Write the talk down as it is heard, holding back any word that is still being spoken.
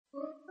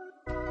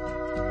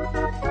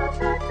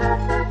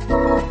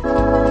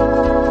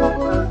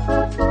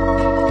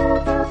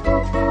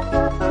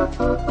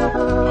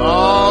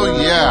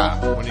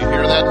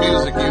that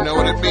music, you know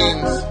what it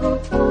means.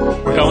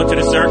 We're going to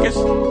the circus?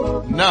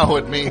 No,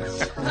 it means...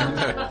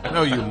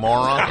 No, you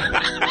moron.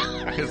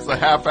 It's the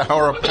half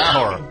hour of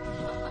power.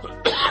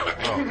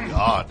 Oh,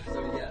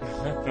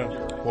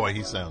 God. Boy,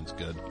 he sounds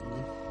good.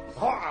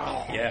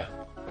 Yeah.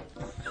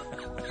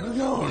 We're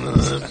going to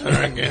the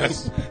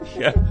circus.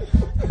 Yeah.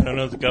 I don't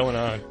know what's going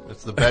on.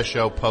 It's the best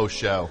show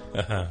post-show.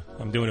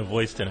 I'm doing a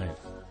voice tonight.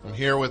 I'm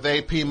here with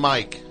AP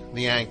Mike,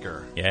 the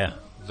anchor. Yeah.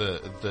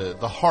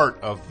 The heart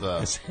of the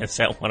Is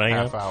that what I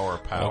am? half hour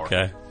of power.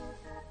 Okay.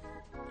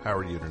 How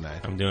are you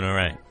tonight? I'm doing all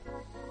right.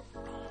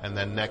 And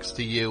then next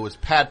to you is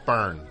Pat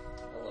Byrne.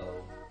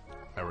 Hello.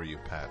 How are you,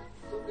 Pat?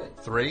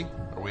 3?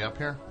 Are we up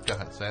here? Go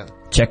ahead, say it.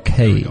 Check.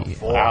 Hey.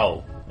 4.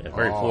 Wow.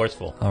 Very Oh.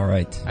 forceful. All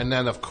right. And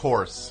then, of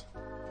course,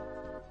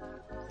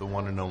 the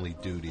one and only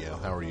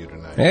Dudio. How are you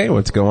tonight? Hey,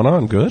 what's going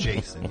on? Good.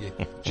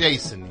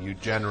 Jason, you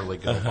generally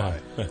go by.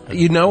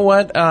 You know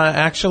what?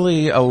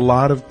 Actually, a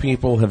lot of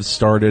people have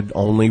started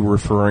only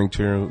referring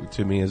to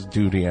me as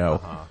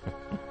Dudio.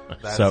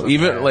 That's So okay.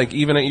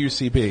 even at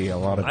UCB, a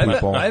lot of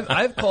people.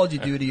 I've called you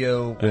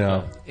Dudio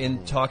Yeah.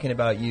 in talking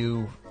about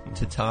you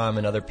to Tom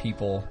and other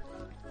people.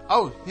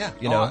 Oh, yeah.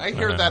 You know? I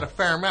hear that a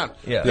fair amount.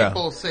 Yeah.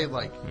 People say,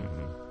 like,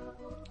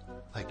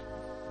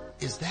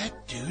 is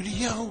that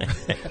Dudio?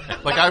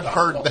 Like, I've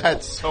heard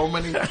that so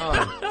many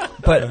times.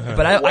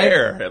 But I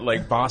Where? At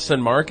like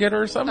Boston Market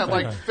or something? Not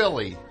like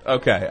Philly,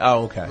 Okay.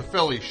 Oh, okay. the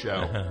Philly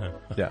show.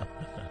 Yeah.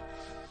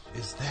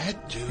 Is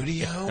that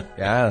Dudio?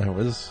 Yeah, it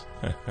was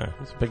a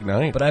big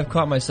night. But I've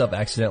caught myself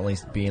accidentally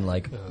being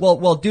like,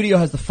 well, Dudio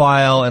has the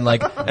file, and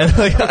like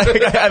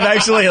I'm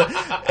actually,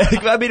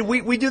 I mean,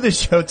 we do this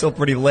show till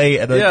pretty late,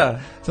 and like, Yeah.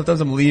 sometimes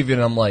I'm leaving,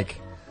 and I'm like,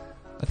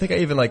 I think I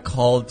even like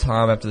called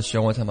Tom after the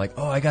show one time, like,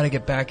 oh, I got to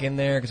get back in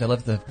there because I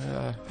left the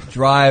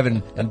drive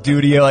and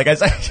Dudio. Like I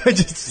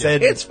just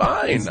said, it's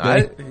fine.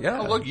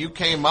 Oh, look, you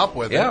came up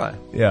with Yeah. it.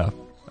 yeah.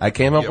 I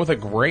came up Yep. with a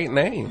great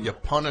name. You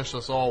punish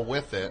us all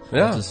with it.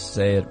 Yeah. I'll just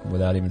say it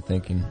without even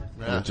thinking.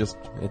 Yeah. It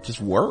just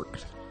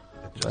worked.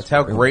 That's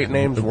how great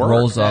names It work.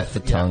 rolls off the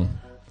Yeah. tongue.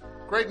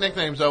 Great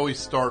nicknames always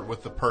start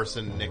with the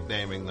person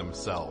nicknaming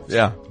themselves.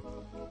 Yeah.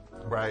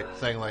 Right?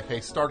 Saying like, hey,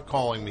 start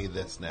calling me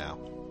this now.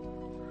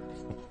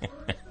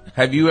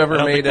 Have you ever I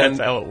don't made think a that's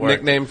how it works.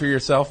 nickname for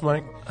yourself,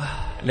 Mike?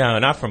 No,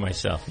 not for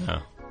myself, no.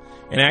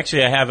 And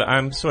actually,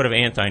 I'm sort of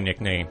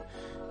anti-nickname.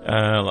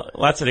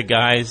 Lots of the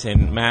guys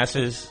in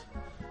masses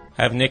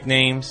have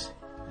nicknames,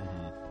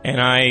 and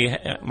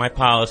my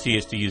policy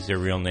is to use their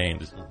real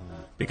names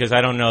because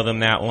I don't know them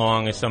that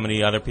long as some of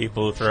the other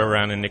people who throw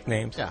around the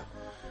nicknames. Yeah.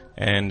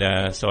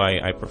 And so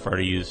I prefer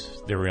to use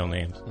their real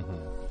names.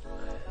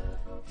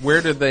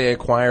 Where did they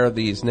acquire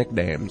these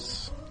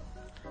nicknames?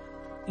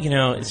 You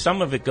know,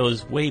 some of it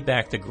goes way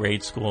back to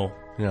grade school.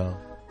 Yeah.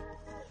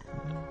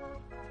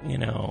 You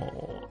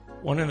know,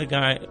 one of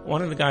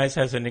the guys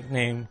has a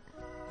nickname.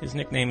 His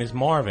nickname is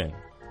Marvin.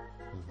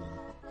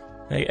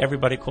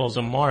 Everybody calls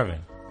him Marvin.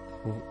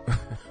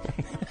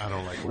 I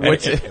don't like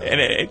What's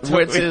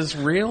What's his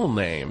real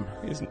name?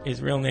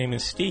 His real name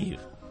is Steve.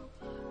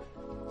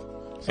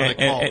 So they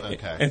call it,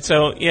 okay. And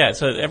so, yeah,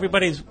 so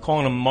everybody's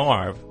calling him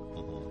Marv.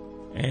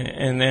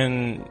 And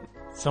then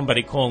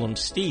somebody called him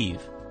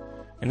Steve.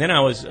 And then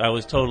I was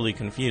totally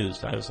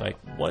confused. I was like,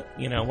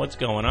 what's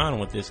going on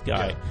with this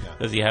guy? Yeah.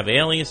 Does he have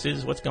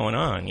aliases? What's going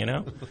on, you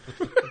know?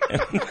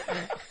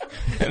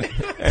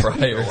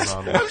 Priors.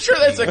 I'm sure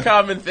that's a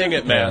common thing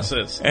at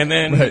masses. And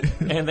then,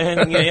 and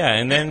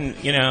then,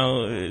 you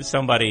know,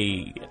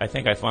 somebody, I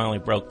think I finally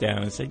broke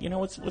down and said, you know,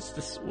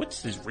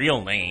 what's his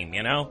real name,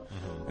 you know?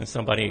 And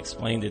somebody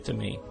explained it to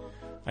me.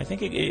 I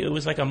think it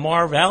was like a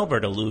Marv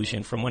Albert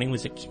illusion from when he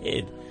was a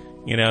kid.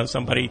 You know,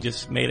 somebody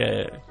just made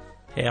a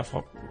half.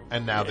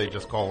 And now they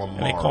just call him Marv.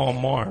 And they call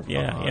him Marv,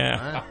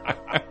 yeah.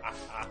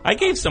 I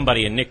gave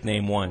somebody a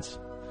nickname once,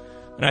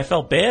 and I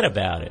felt bad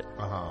about it.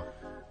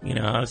 You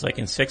know, I was like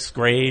in 6th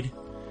grade,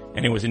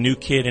 and there was a new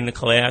kid in the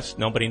class.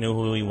 Nobody knew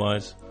who he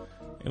was.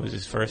 It was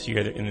his first year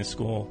in the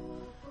school.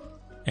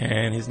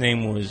 And his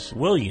name was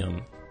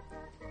William.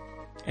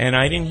 And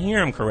I didn't hear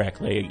him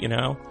correctly, you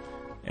know.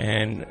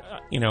 And,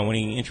 you know, when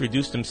he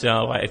introduced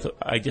himself,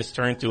 I just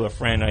turned to a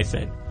friend. I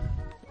said,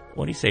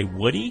 what did he say,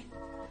 Woody?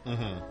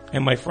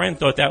 And my friend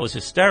thought that was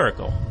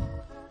hysterical.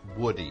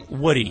 Woody,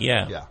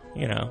 yeah. Yeah.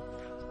 You know.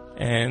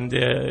 And,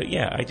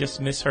 I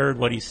just misheard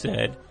what he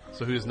said.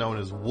 So he was known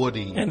as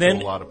Woody And to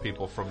then- a lot of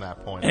people from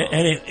that point And, on.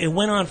 and it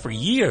went on for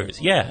years,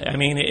 yeah. I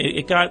mean,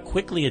 it got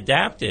quickly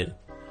adapted.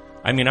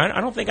 I mean, I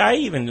don't think I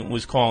even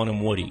was calling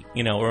him Woody,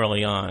 you know,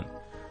 early on.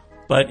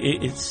 But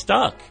it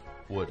stuck.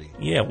 Woody.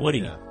 Yeah, Woody.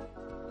 Yeah.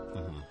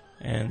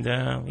 And,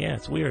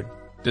 it's weird.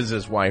 Does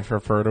his wife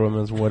refer to him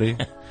as Woody?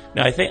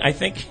 No, I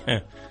think,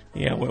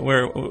 yeah,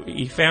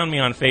 he found me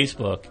on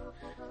Facebook,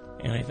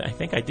 and I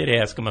think I did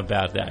ask him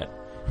about that.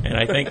 And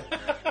I think,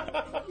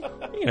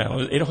 you know,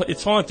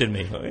 it's haunted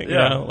me. You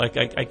know, like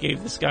I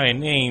gave this guy a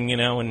name, you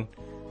know, and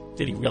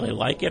did he really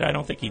like it? I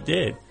don't think he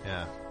did.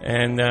 Yeah.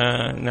 And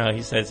no,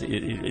 he says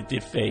it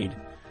did fade.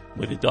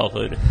 with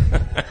adulthood.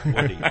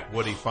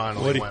 Woody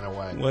finally went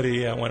away.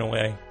 Woody went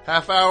away.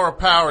 Half hour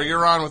power.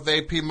 You're on with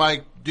AP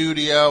Mike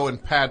Dudio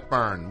and Pat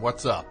Byrne.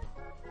 What's up?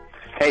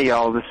 Hey,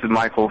 y'all. This is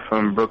Michael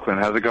from Brooklyn.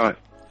 How's it going?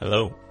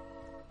 Hello.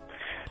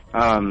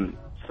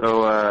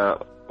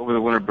 Over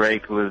the winter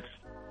break, I was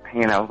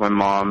hanging out with my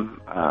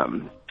mom,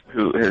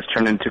 who has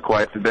turned into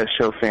quite the Best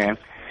Show fan,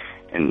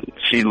 and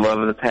she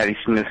loved the Patti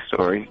Smith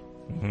story.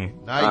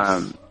 Mm-hmm.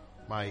 Nice.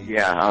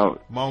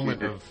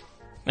 Moment of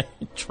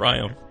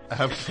triumph.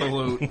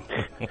 Absolute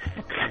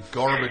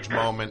garbage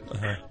moment.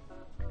 Uh-huh.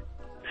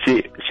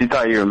 She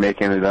thought you were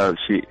making it up.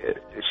 She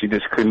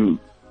just couldn't.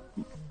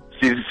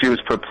 She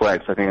was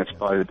perplexed. I think that's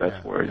probably the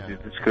best word. She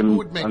just couldn't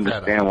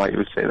understand why you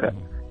would say that.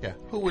 Yeah,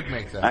 who would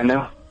make that?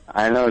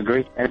 I know,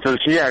 agree. And so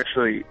she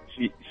actually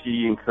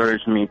she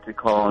encouraged me to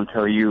call and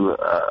tell you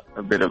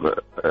a bit of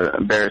a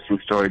embarrassing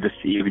story just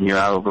to even you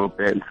out a little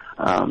bit.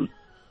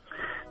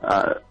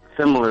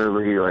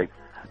 Similarly, like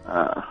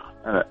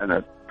in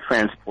a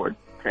transport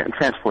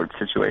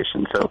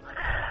situation. So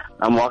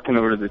I'm walking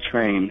over to the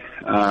train.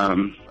 Not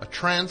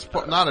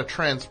a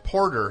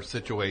transporter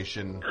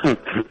situation.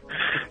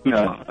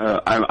 No,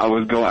 I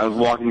was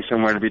walking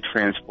somewhere to be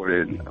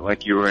transported,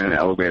 like you were in an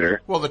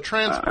elevator. Well, the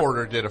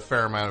transporter did a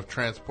fair amount of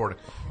transporting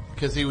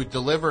because he would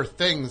deliver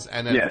things,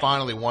 and then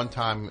finally one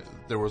time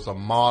there was a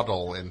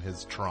model in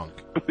his trunk.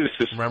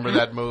 Remember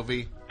that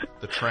movie,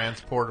 The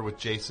Transporter, with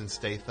Jason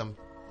Statham?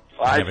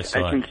 I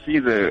can see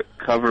the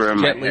cover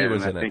in my head. Jet Li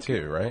was in it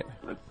too, right?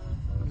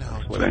 No,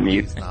 what I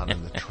need. He's not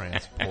in the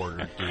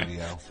transporter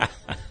studio.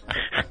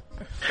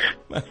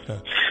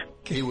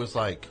 He was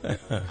like,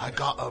 I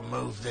gotta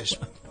move this.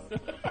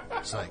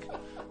 It's like,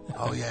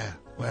 oh yeah,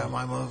 where am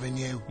I moving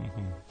you?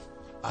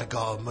 I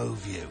gotta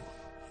move you.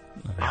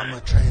 I'm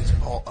a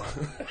transporter.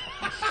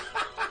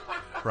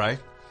 Right?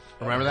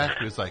 Remember that?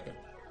 He was like,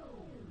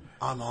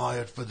 I'm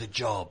hired for the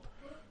job.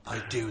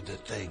 I do the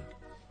thing.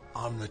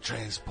 I'm the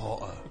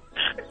transporter.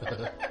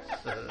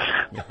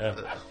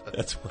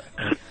 That's what,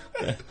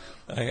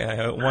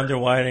 I wonder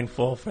why I didn't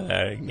fall for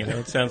that. You know,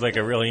 it sounds like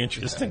a really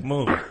interesting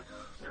move.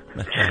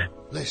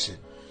 Listen,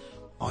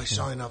 I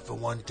sign up for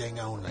one thing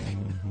only.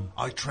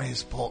 I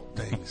transport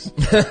things.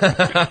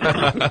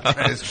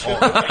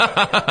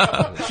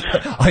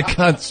 I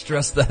can't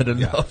stress that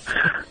enough.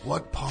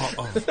 What part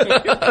of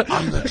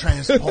I'm the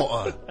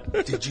transporter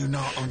did you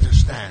not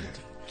understand?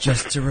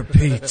 Just to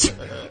repeat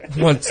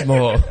once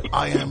more.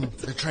 I am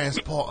the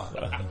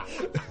transporter.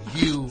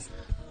 You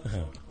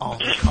are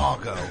the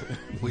cargo,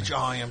 which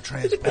I am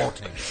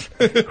transporting.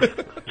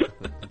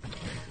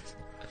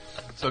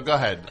 So go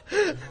ahead.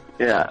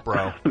 Yeah.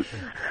 Bro.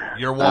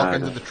 You're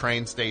walking to the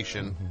train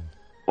station.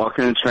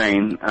 Walking the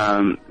train.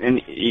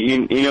 And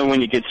you know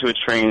when you get to a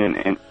train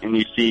and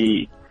you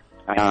see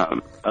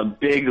a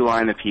big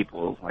line of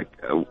people, like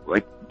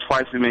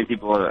twice as many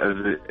people as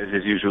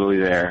is usually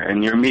there,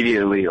 and you're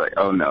immediately like,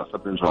 oh no,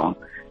 something's wrong.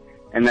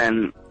 And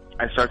then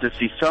I start to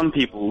see some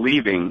people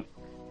leaving,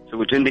 so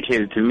which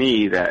indicated to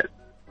me that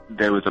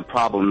there was a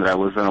problem that I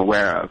was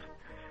unaware of.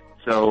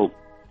 So,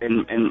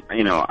 and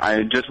you know, I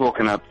had just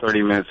woken up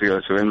 30 minutes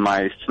ago, so in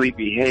my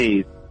sleepy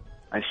haze,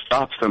 I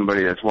stop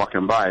somebody that's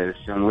walking by, this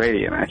young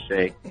lady, and I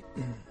say,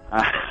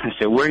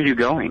 where are you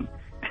going?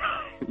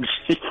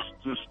 She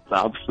just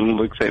stops and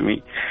looks at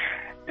me,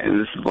 and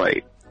this is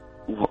like,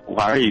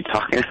 why are you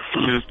talking?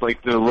 Just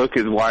like the look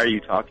is, why are you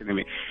talking to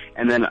me?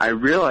 And then I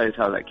realized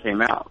how that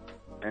came out,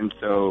 and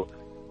so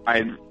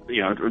I,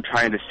 you know,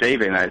 trying to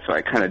save it, so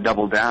I kind of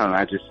double down and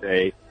I just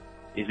say,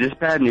 is this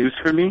bad news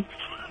for me?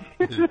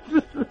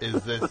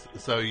 Is this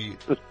so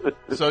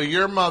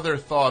your mother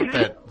thought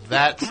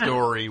that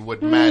story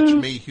would match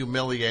me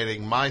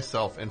humiliating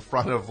myself in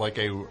front of like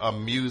a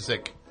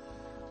music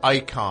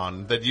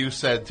icon that you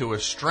said to a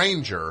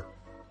stranger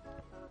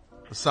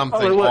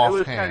something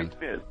offhand?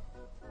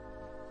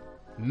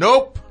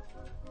 Nope.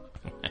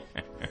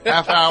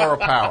 Half hour of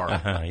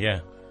power.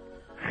 Yeah.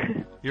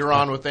 You're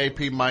on with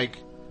AP Mike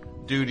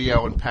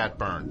Dudio and Pat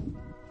Byrne.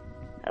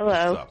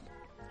 Hello. What's up?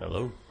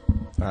 Hello.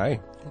 Hi.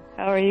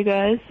 How are you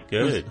guys?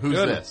 Good. Who's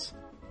this?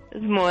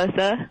 It's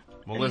Melissa.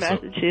 Melissa.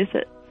 In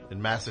Massachusetts.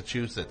 In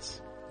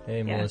Massachusetts. Hey,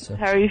 Yeah. Melissa.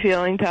 How are you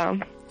feeling,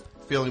 Tom?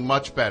 Feeling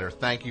much better.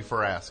 Thank you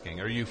for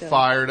asking. Are you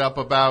fired up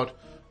about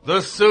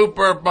the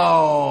Super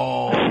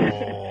Bowl?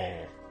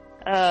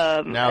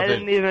 I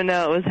didn't even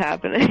know it was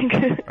happening.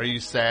 Are you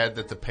sad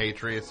that the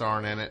Patriots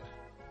aren't in it?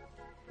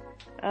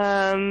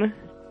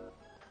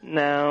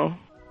 No.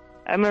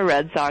 I'm a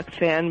Red Sox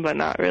fan, but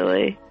not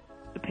really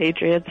a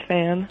Patriots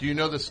fan. Do you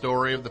know the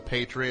story of the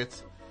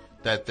Patriots?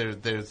 That they're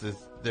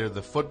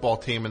the football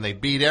team and they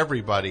beat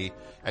everybody,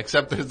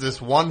 except there's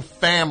this one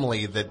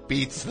family that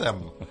beats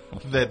them.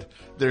 That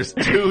there's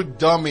two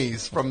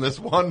dummies from this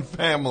one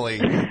family,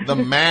 the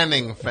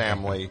Manning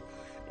family,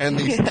 and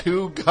these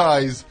two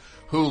guys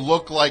who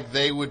look like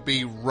they would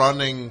be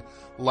running.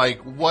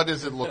 Like, what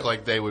does it look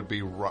like they would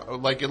be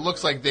like? It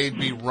looks like they'd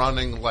be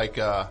running like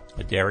a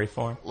dairy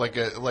farm, like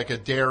a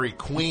Dairy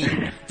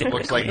Queen. It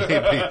looks like they'd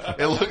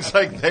be. It looks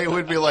like they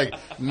would be like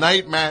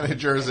night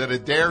managers at a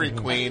Dairy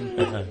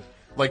Queen,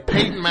 Like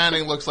Peyton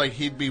Manning looks like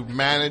he'd be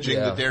managing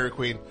the Dairy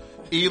Queen.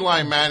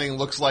 Eli Manning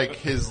looks like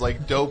his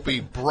like dopey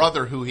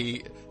brother who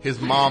his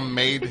mom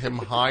made him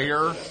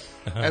hire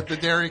at the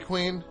Dairy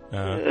Queen.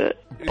 But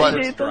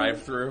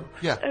drive through.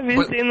 Yeah. Have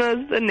you seen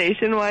the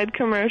Nationwide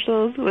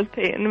commercials with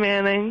Peyton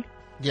Manning?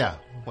 Yeah.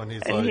 When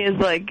he's and he's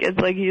like, it's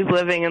like he's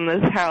living in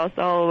this house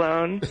all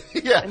alone.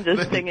 Yeah. And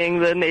just singing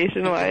the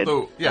Nationwide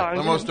songs.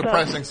 The most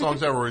depressing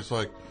songs ever. Where he's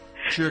like,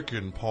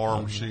 chicken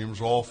parm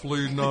seems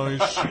awfully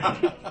nice.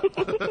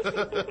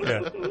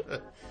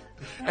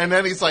 And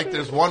then he's like,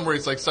 there's one where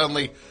he's like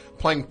suddenly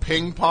playing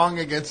ping pong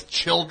against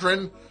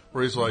children,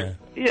 where he's like,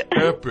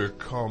 epic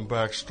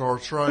comeback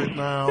starts right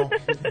now.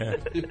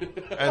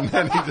 And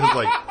then he just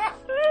like,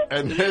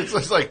 and it's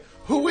just like,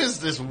 who is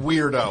this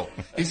weirdo?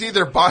 He's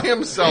either by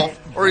himself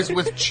or he's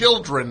with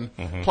children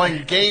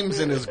playing games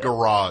in his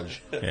garage.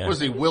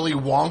 Was he Willy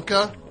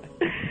Wonka?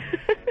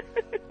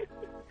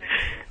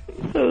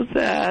 So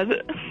sad.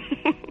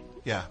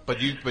 Yeah,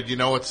 but you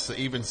know what's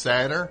even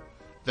sadder?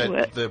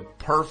 That the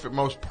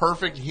most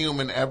perfect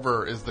human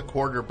ever is the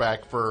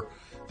quarterback for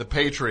the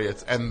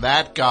Patriots, and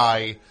that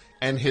guy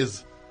and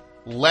his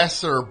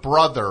lesser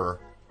brother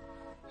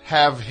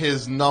have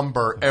his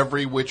number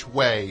every which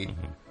way,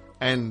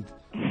 and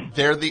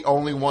they're the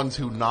only ones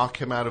who knock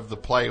him out of the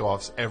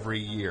playoffs every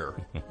year.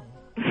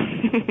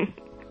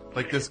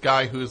 Like this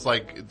guy who's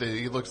like,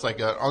 he looks like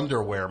an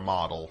underwear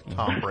model,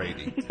 Tom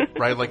Brady,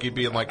 right? Like he'd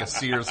be in like a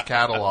Sears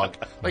catalog.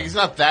 Like he's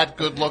not that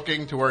good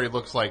looking to where he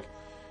looks like,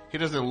 he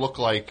doesn't look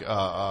like who,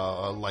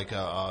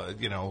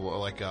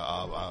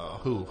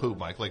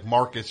 Mike? Like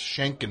Marcus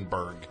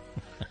Schenkenberg.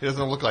 He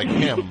doesn't look like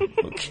him.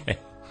 Okay.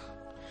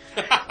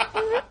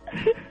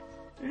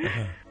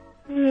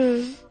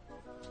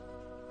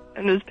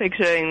 I'm just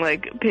picturing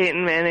like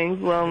Peyton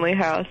Manning's lonely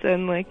house,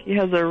 and like he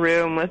has a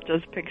room with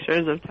just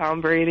pictures of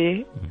Tom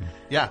Brady.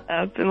 Yeah.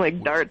 Up and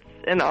like darts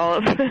and all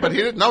of them. But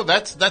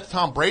that's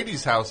Tom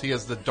Brady's house. He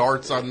has the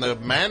darts on the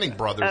Manning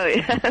brothers. Oh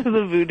yeah,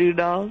 the voodoo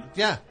dolls.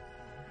 Yeah.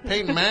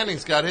 Peyton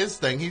Manning's got his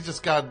thing. He's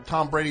just got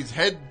Tom Brady's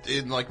head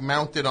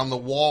mounted on the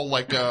wall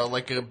like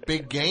a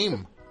big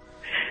game.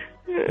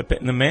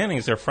 The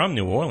Mannings are from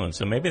New Orleans,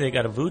 so maybe they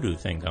got a voodoo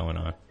thing going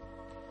on.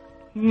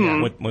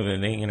 Yeah.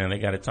 They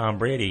got a Tom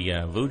Brady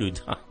voodoo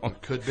doll.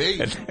 Could be.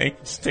 And they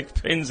stick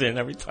pins in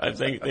every time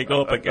they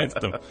go up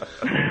against them.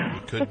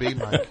 It could be,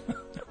 Mike.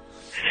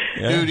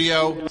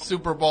 Studio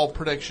Super Bowl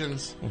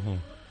predictions.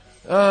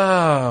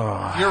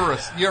 Oh,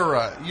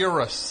 You're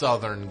a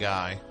Southern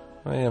guy.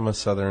 I am a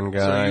Southern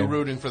guy. So you're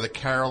rooting for the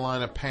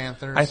Carolina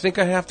Panthers? I think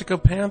I have to go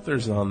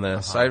Panthers on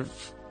this.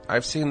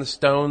 I've seen the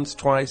Stones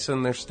twice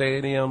in their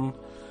stadium,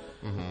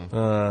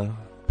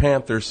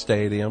 Panthers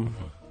Stadium.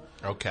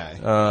 Okay.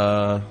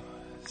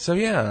 So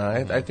yeah,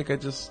 I think I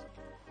just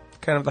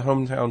kind of the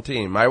hometown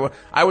team. I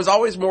was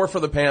always more for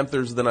the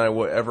Panthers than I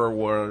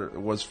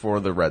was for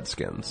the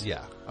Redskins.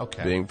 Yeah.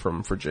 Okay. Being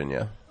from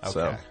Virginia.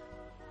 Okay.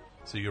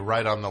 So you're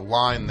right on the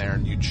line there,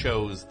 and you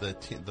chose the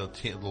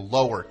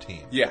lower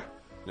team. Yeah.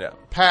 Yeah.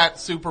 Pat,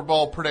 Super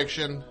Bowl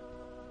prediction.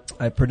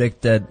 I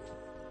predict that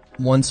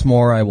once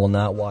more I will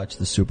not watch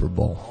the Super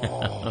Bowl.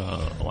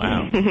 Oh,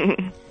 wow.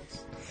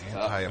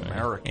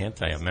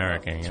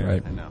 Anti-American. That's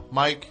right. I know.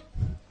 Mike,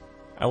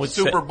 I would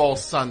Super Bowl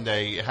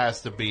Sunday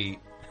has to be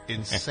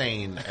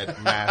insane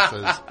at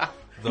Massa's,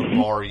 the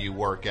bar you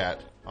work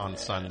at on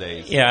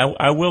Sundays. Yeah,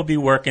 I will be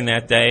working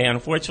that day.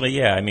 Unfortunately,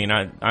 yeah. I mean,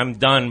 I'm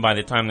done by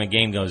the time the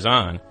game goes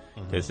on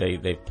because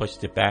they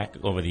pushed it back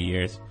over the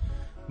years.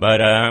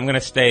 But I'm going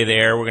to stay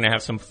there. We're going to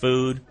have some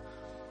food.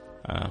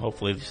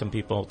 Hopefully some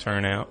people will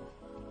turn out.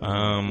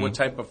 What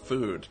type of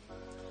food?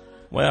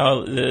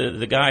 Well,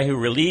 the guy who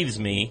relieves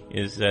me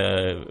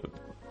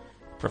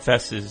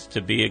professes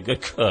to be a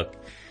good cook.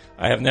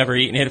 I have never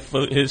eaten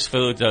his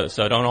food,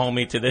 so don't hold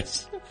me to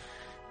this.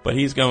 But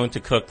he's going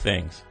to cook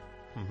things.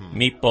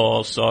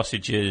 Meatballs,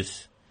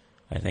 sausages.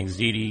 I think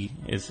ziti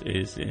is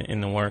in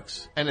the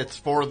works. And it's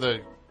for the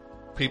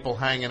people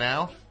hanging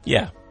out?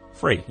 Yeah,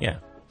 free, yeah.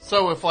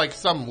 So if like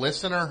some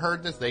listener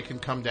heard this, they can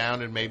come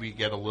down and maybe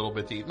get a little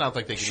bit to eat. Not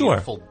like they can eat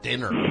a full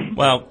dinner.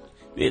 Well,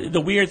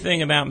 the weird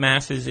thing about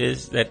Masses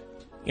is that,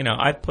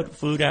 I put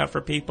food out for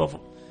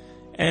people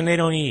and they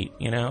don't eat.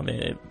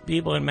 The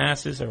people in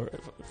Masses are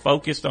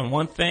focused on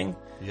one thing.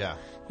 Yeah.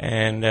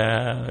 And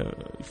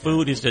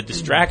food is a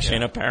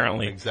distraction,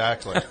 apparently.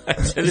 Exactly.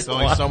 There's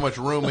only so much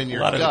room in your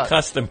gut. A lot of the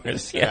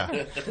customers, yeah.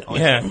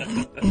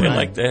 They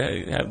like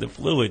to have the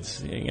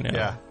fluids, taking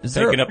up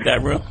that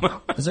room.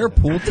 Is there a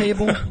pool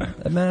table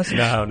at Mass?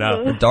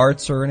 No. Or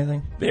darts or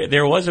anything?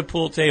 There was a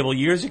pool table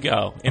years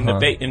ago in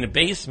the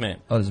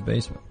basement. Oh, there's a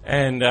basement.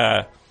 And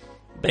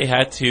they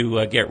had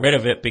to get rid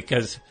of it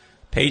because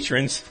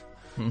patrons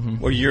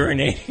were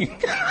urinating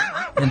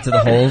into the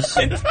holes.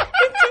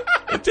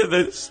 Into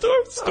the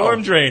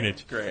storm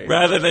drainage, great.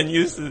 Rather than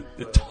use the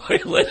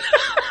toilet.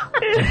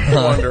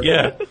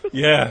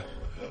 Yeah.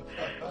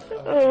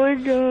 Oh my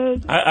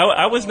god.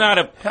 I was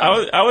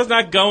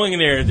not going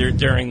there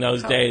during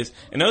those days,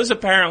 and those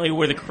apparently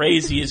were the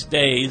craziest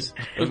days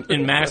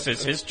in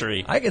Massa's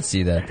history. I could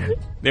see that.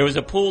 There was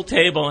a pool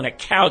table and a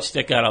couch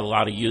that got a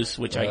lot of use,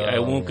 which I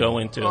won't go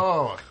into.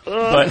 Oh,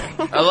 But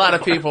A lot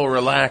of people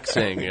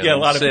relaxing. And yeah, a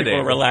lot of sitting.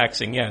 people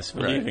relaxing. Yes,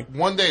 believe me.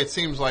 one day it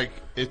seems like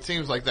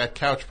that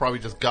couch probably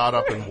just got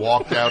up and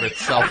walked out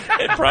itself.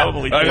 It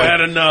probably I've did.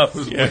 had enough.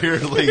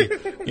 Weirdly,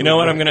 You know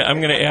what? I'm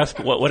gonna ask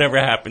whatever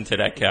happened to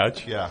that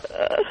couch. yeah.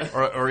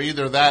 Or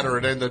either that, or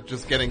it ended up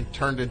just getting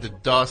turned into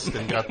dust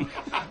and got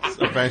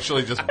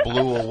eventually just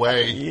blew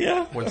away.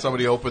 Yeah. When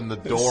somebody opened the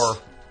door.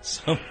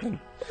 Something.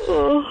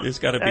 Oh, There's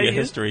got to be a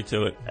history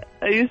to it.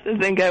 I used to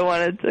think I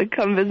wanted to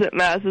come visit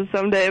Massa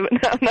someday, but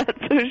now I'm not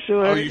so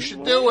sure. Oh, you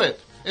should do it.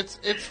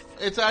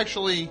 It's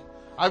actually.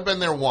 I've been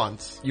there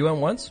once. You went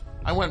once?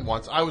 I went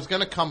once. I was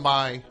going to come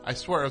by. I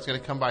swear I was going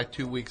to come by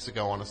 2 weeks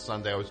ago on a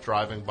Sunday. I was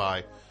driving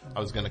by. I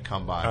was going to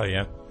come by. Oh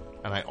yeah.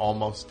 And I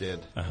almost did.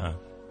 Uh-huh.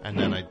 And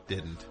then I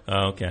didn't.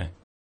 Oh, okay.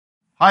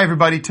 Hi,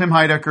 everybody. Tim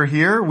Heidecker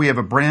here. We have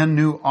a brand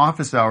new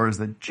office hours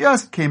that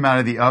just came out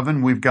of the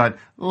oven. We've got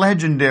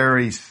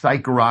legendary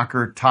psych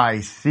rocker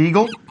Ty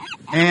Siegel.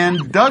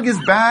 And Doug is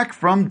back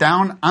from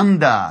down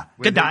under.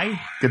 G'day.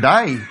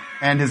 G'day.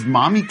 And his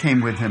mommy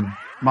came with him.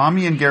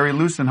 Mommy and Gary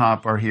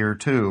Lusenhop are here,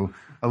 too.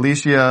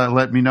 Alicia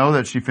let me know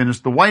that she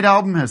finished the White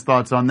Album, has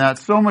thoughts on that.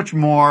 So much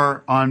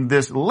more on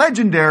this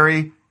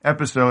legendary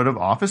episode of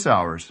Office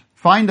Hours.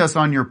 Find us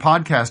on your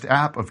podcast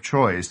app of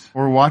choice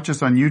or watch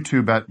us on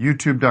YouTube at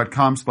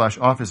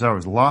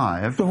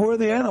youtube.com/officehourslive. So who are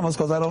the animals?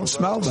 Because I don't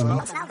smell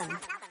them.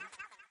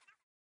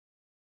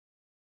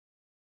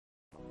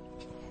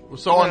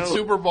 So on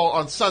Super Bowl,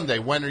 on Sunday,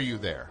 when are you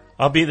there?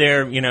 I'll be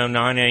there,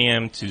 9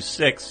 a.m. to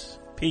 6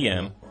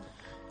 p.m.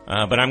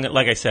 But I'm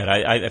like I said,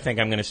 I think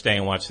I'm going to stay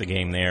and watch the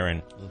game there,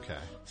 and Okay.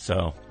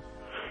 so.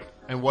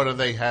 And what do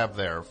they have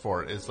there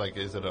for it? Is it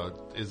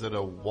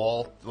a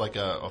wall, like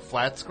a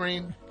flat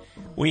screen?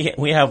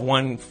 We have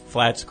one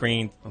flat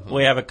screen. Mm-hmm.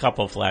 We have a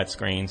couple flat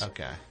screens.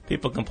 Okay.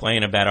 People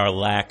complain about our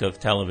lack of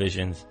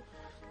televisions.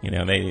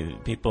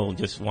 People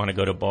just want to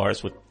go to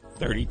bars with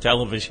 30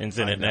 televisions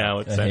in it now.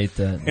 I hate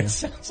that. It Yeah.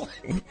 sounds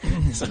like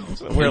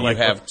We're like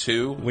have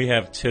two. We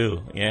have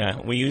two. Yeah,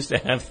 we used to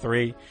have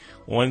three.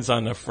 One's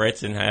on the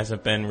fritz and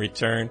hasn't been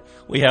returned.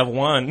 We have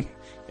one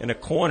in a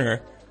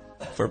corner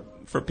for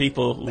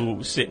people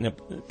who sit in a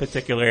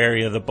particular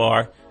area of the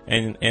bar,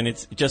 and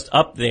it's just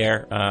up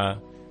there,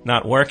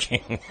 not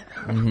working.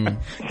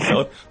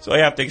 Mm-hmm. So I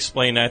have to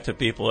explain that to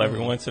people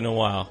every once in a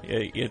while.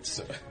 It's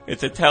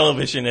a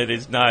television that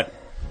is not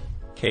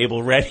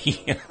cable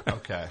ready.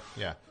 Okay,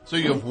 yeah. So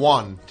you have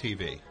one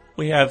TV.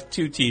 We have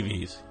two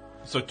TVs.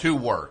 So two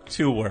work.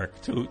 Two work.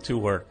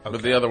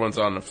 But the other one's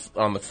on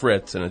the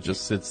fritz, and it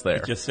just sits there.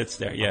 It just sits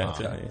there. Yeah,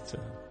 Uh-huh. it's a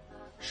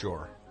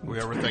Sure. We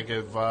ever think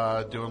of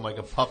doing like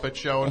a puppet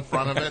show in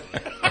front of it?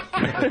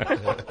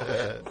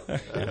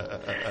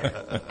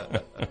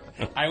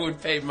 I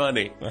would pay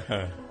money.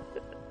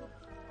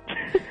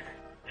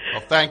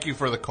 Well, thank you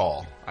for the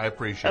call. I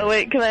appreciate it. Oh,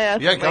 wait, can I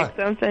ask Yeah, go Mike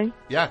ahead. something?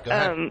 Yeah, go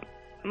ahead.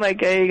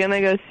 Mike, are you going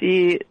to go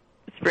see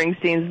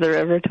Springsteen's The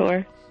River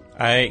Tour?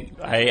 I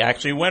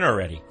actually went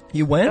already.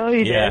 You went? Oh,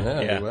 you did?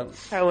 Yeah.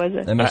 How was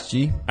it?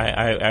 MSG?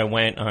 I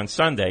went on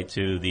Sunday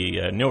to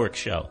the Newark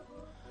show,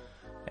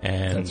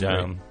 and That's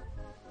great.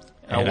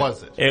 How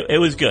was it? It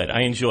was good.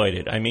 I enjoyed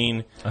it. I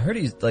mean, I heard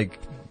he's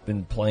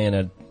been playing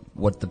at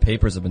what the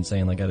papers have been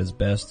saying, at his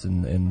best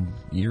in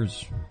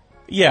years.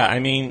 yeah. I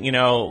mean,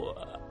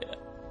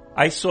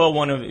 I saw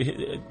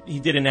he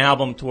did an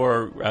album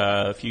tour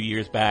a few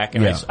years back,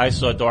 and Yeah. I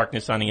saw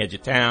Darkness on the Edge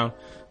of Town,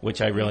 which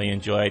I really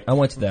enjoyed. I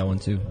went to that one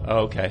too.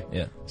 Oh, okay.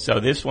 Yeah. So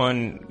this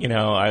one,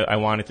 I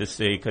wanted to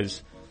see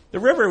because The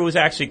River was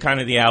actually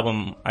kind of the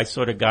album I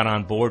sort of got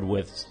on board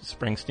with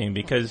Springsteen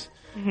because,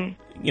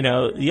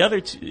 the other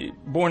two,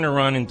 Born to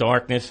Run and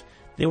Darkness,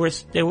 they were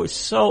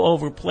so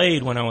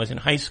overplayed when I was in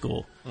high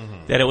school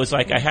that it was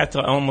like I had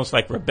to almost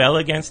like rebel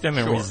against them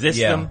and Sure. resist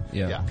Yeah, them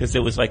yeah. because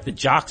it was like the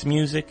jocks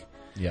music.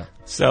 Yeah.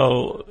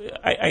 So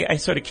I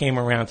sort of came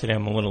around to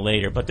them a little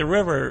later, but The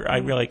River I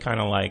really kind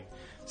of liked.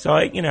 So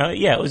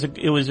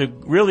it was a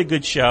really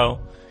good show.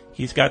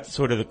 He's got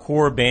sort of the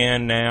core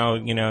band now.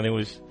 There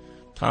was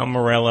Tom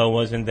Morello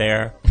wasn't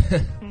there,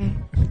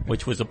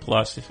 which was a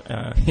plus.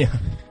 Yeah.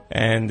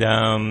 And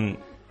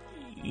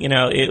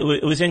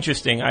it was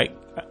interesting. I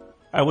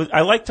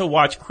like to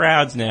watch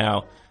crowds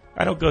now.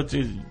 I don't go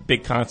to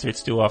big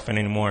concerts too often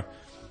anymore,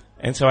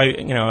 and so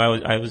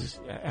I was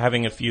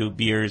having a few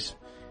beers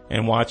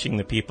and watching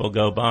the people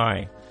go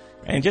by.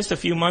 And just a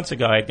few months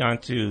ago, I'd gone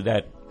to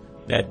that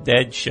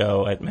Dead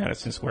show at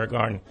Madison Square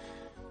Garden.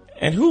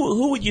 And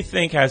who would you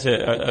think has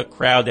a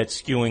crowd that's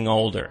skewing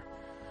older?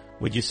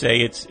 Would you say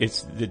it's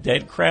the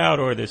Dead crowd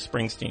or the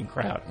Springsteen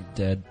crowd?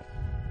 Dead.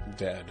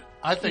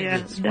 I think Yeah,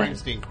 the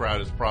Springsteen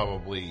crowd is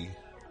probably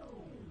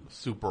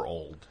super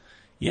old.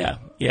 Yeah.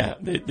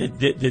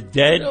 The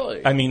Dead.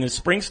 Really? I mean, the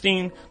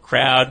Springsteen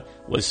crowd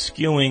was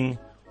skewing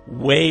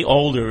way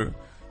older.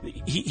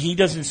 He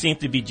doesn't seem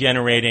to be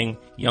generating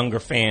younger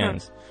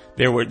fans.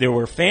 there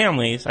were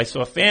families. I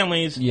saw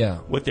families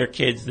with their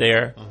kids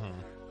there,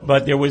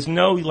 but there was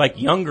no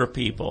like younger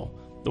people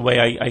the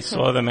way I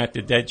saw them at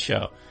the Dead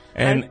show.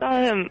 And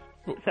I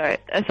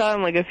saw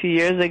him like a few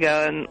years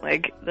ago, and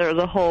like there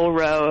was a whole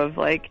row of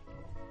like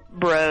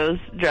bros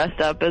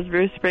dressed up as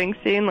Bruce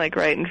Springsteen, like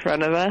right in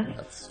front of us.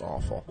 That's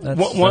awful. One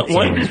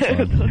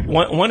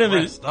of the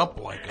Dressed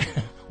up like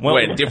him.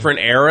 Wait, different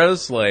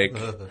eras? Like,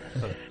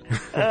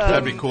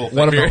 That'd be cool.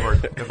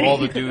 If all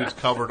the dudes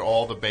covered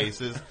all the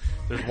bases.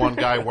 There's one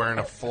guy wearing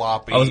a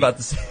floppy. I was about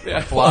to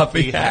say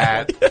floppy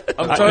hat.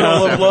 I'm trying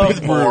to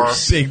love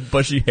Bruce. Big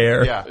bushy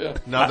hair. Yeah.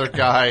 Another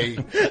guy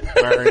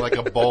wearing like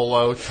a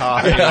bolo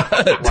tie,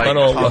 like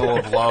Tunnel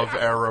of Love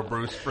era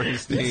Bruce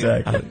Springsteen.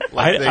 Exactly.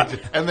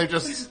 Like they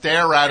just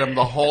stare at him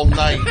the whole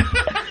night.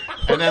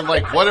 And then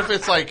like, what if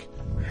it's like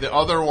the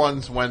other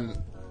ones when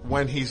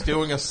he's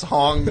doing a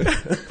song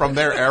from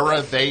their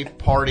era, they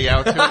party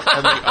out to it,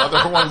 and the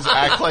other ones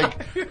act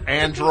like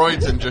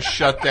androids and just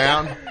shut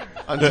down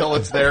until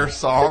it's their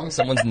song.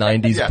 Someone's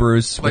 90s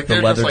Bruce like with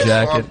the leather just,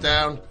 jacket. Slumped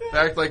down. They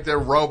act like they're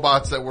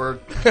robots that were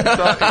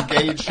not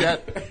engaged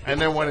yet.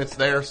 And then when it's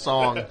their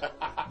song,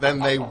 then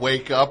they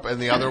wake up and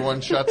the other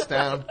one shuts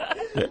down.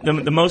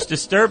 The most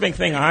disturbing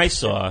thing I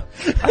saw,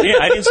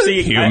 I didn't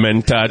see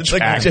human touch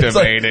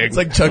activating. It's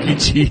like Chuck E.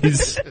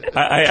 Cheese.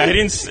 I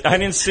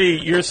didn't see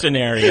your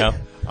scenario,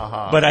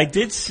 but I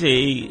did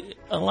see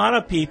a lot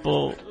of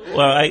people.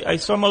 Well, I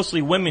saw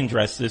mostly women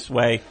dressed this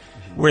way,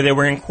 where they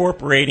were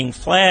incorporating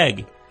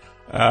flag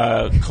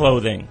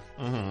clothing.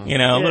 You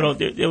know,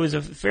 there was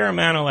a fair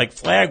amount of like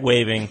flag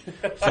waving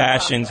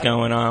fashions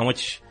going on,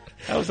 which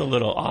that was a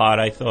little odd,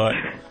 I thought.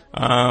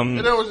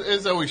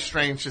 It's always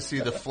strange to see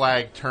the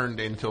flag turned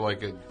into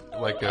like a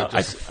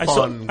just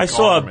fun I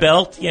saw a garment.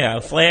 belt,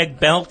 a flag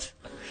belt.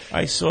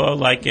 I saw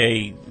like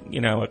a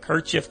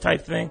kerchief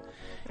type thing.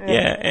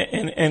 Yeah,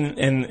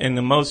 and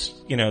the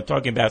most,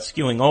 talking about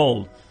skewing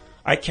old,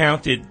 I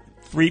counted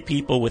 3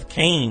 people with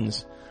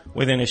canes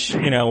within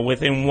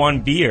within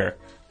one beer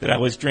that I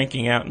was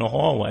drinking out in the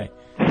hallway.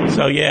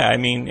 So yeah, I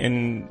mean,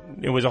 and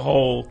there was a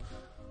whole,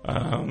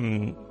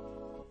 when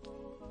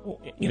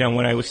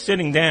I was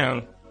sitting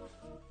down,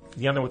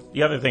 the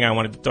other thing I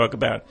wanted to talk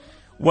about,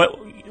 what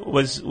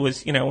was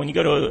when you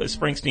go to a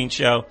Springsteen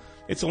show,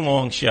 it's a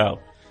long show,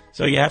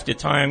 so you have to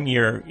time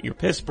your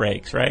piss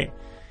breaks, right?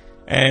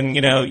 And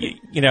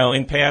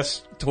in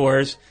past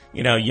tours,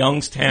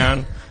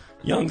 Youngstown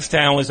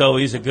was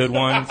always a good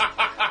one.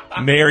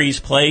 Mary's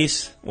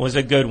Place was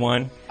a good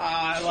one.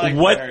 I like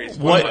Mary's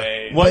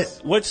Place.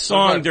 What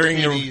song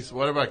during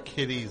What about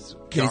Kitty's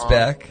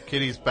Back?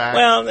 Kitty's Back.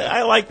 Well,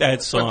 I like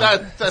that song.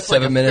 But that's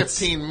 7 like a minutes.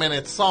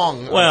 15-minute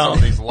song on Well, some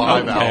of these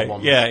live okay.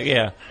 albums.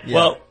 Yeah.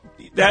 Well,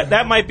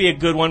 that might be a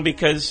good one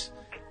because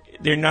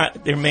there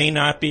may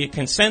not be a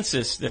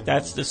consensus that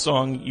that's the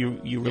song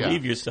you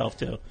relieve yourself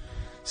to.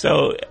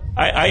 So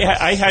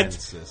I had.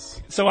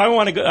 So I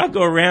want to go. I'll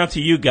go around to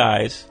you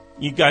guys.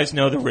 You guys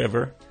know the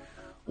river.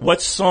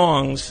 What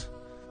songs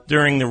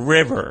during the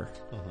river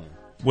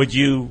would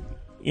you?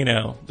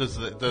 Does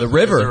the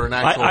river. Is there an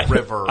actual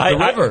river? The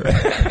river.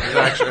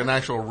 There's an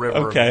actual river.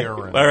 Okay. Of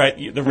urine. All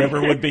right. The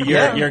river would be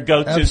your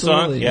go-to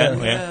song.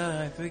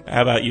 Yeah, I think.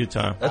 How about you,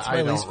 Tom? That's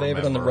my least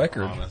favorite on the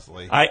record.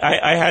 Honestly.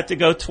 I had to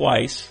go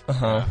twice.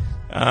 Uh-huh.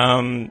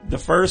 The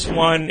first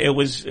one, it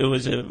was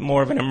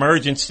more of an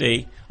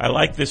emergency. I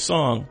like this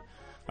song.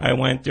 I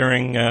went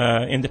during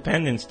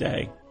Independence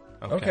Day.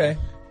 Okay.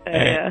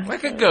 Yeah. I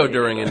could go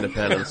during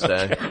Independence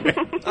Day.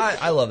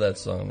 I love that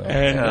song, though.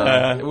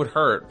 And It would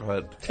hurt,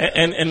 but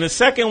and the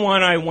second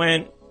one I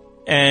went,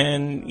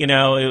 and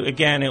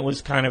again it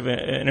was kind of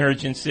an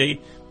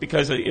urgency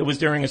because it was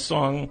during a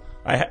song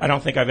I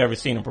don't think I've ever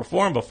seen him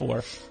perform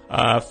before,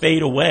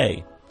 "Fade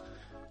Away,"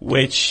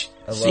 which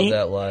I love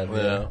that live.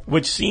 Yeah.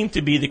 which seemed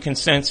to be the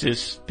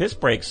consensus piss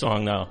break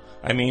song, though.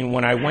 I mean,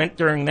 when I went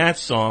during that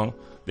song,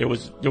 there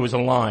was a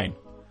line,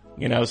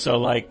 so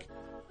like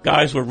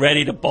guys were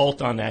ready to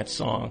bolt on that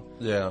song,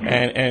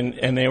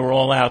 and they were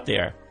all out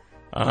there.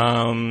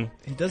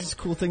 He does this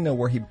cool thing though,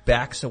 where he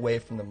backs away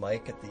from the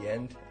mic at the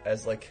end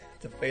as like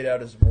to fade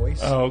out his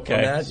voice. Oh, okay.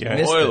 On that. You Yeah.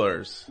 missed it.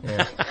 spoilers.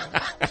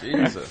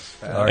 Jesus.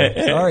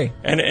 Sorry.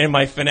 And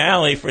my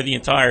finale for the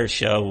entire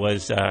show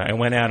was I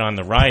went out on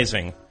The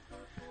Rising,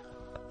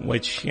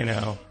 which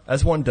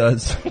As one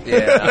does.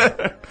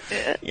 Yeah.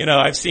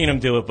 I've seen him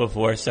do it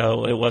before,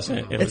 so it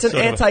wasn't. It's an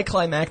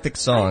anticlimactic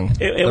song.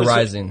 It The was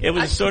Rising. It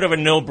was sort of a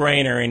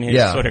no-brainer in his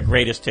Yeah. sort of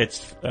greatest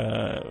hits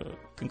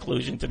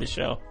conclusion to the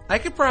show. I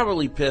could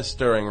probably piss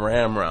during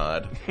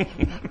Ramrod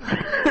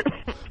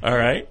All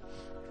right,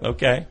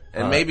 okay.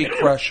 and maybe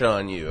crush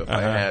on you if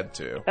I had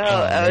to. Oh,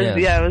 I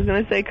was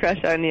gonna say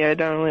 "Crush on You." I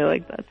don't really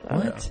like that song.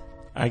 What?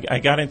 I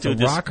got into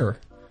It's a rocker.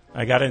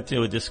 I got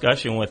into a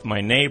discussion with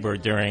my neighbor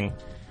during.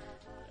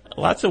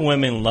 Lots of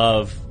women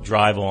love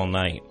 "Drive All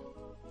Night."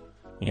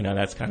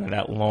 That's kind of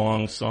that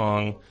long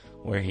song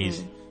where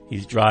he's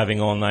driving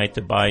all night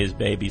to buy his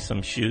baby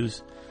some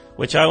shoes,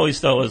 which I always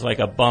thought was like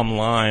a bum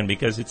line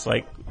because it's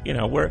like,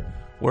 where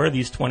are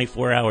these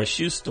 24-hour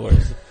shoe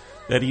stores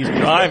that he's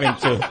driving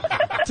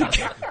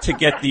to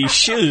get these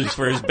shoes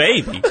for his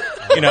baby.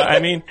 You know, I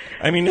mean,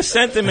 the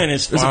sentiment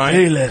is fine.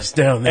 There's a Payless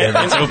down there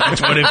that's open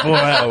 24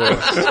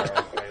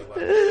 hours.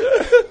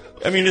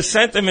 I mean, the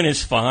sentiment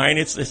is fine.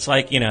 It's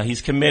like, you know,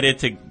 he's committed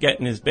to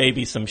getting his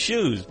baby some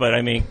shoes, but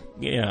I mean,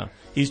 you know,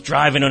 he's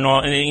driving and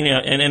all, and you know,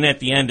 and then at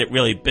the end it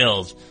really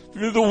builds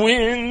through the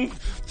wind,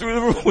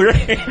 through the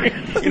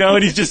rain, you know,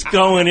 and he's just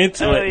going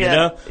into it, you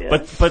know. Yeah.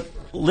 But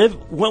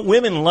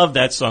women love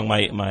that song.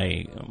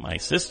 My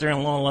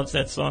sister-in-law loves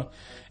that song,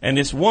 and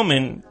this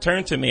woman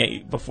turned to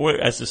me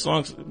as the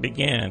song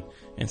began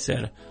and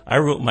said, "I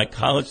wrote my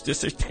college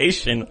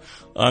dissertation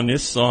on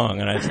this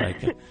song," and I was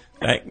like.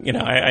 You know,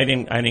 I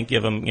didn't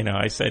give him, you know,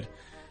 I said,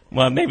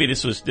 well, maybe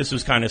this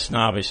was kind of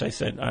snobbish. I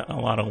said, a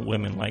lot of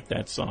women like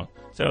that song.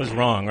 So I was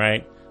wrong,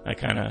 right? I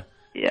kind of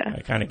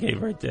gave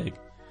her a dig.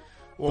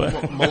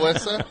 Well,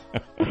 Melissa?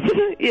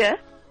 Yeah?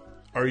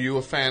 Are you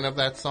a fan of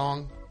that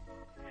song?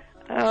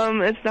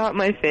 It's not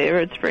my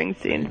favorite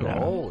Springsteen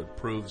song. Oh, it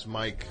proves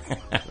Mike's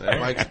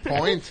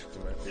point.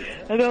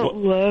 I don't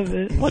love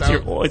it.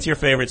 What's your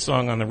favorite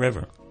song on the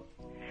river?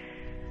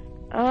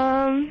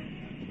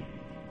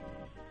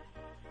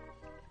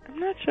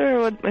 I'm not sure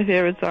what my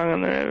favorite song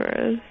on the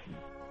river is.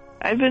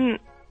 I don't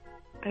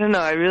know,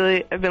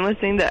 I've been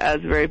listening to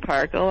Asbury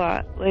Park a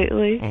lot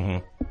lately.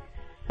 Mm-hmm.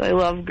 So I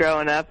love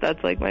Growing Up,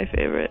 that's like my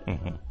favorite.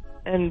 Mm-hmm.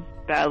 And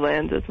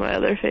Badlands is my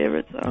other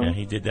favorite song. Yeah,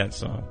 he did that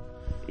song.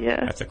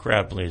 Yeah. That's a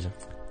crowd pleaser.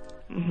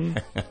 Mm-hmm.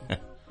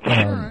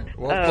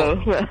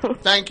 Well,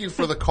 thank you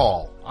for the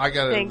call. I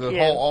got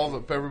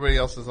everybody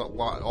else's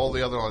all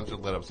the other lines are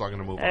lit up, so I'm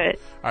going to move on. All right.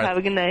 Have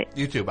a good night.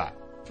 You too. Bye.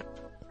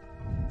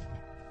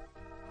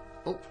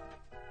 Oh.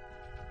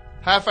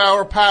 Half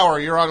Hour Power.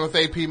 You're on with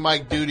AP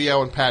Mike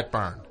Dudio and Pat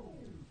Byrne.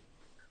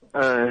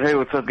 Hey,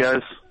 what's up,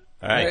 guys?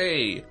 Hi.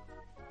 Hey.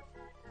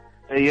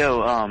 Hey,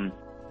 yo.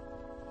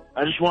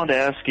 I just wanted to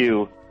ask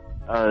you,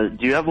 do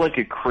you have like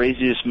a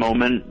craziest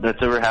moment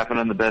that's ever happened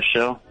on the Best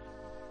Show?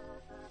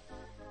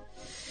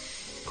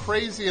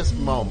 Craziest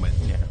moment.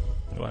 Yeah.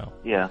 Well.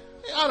 Yeah.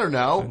 I don't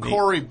know.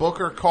 Cory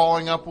Booker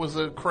calling up was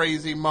a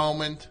crazy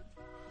moment.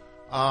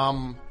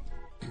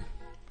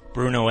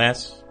 Bruno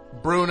S.,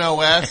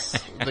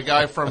 the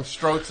guy from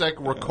Strotzek,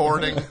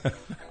 recording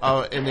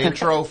an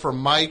intro for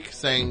Mike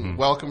saying,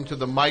 "Welcome to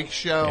the Mike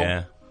Show."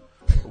 Yeah.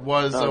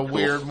 Was a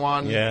weird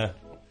one. Yeah.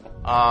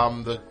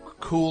 The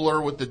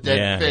cooler with the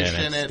dead fish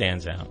in it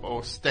stands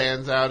out.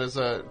 Stands out as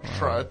a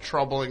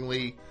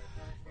troublingly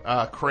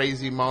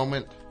crazy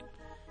moment.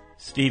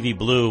 Stevie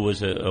Blue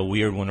was a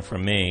weird one for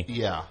me.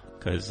 Yeah.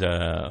 Because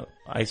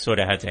I sort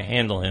of had to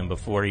handle him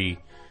before he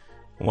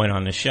went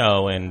on the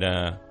show, and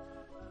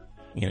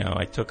you know,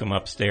 I took him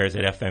upstairs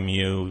at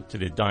FMU to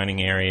the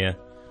dining area,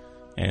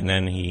 and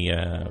then he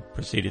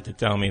proceeded to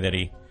tell me that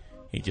he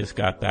just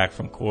got back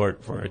from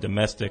court for a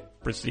domestic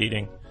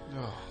proceeding.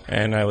 Oh.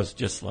 And I was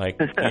just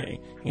like,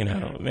 you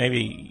know,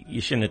 maybe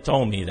you shouldn't have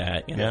told me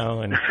that, you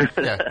know. And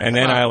and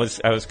then I was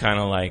kind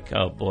of like,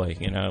 oh boy,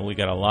 you know, we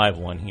got a live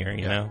one here,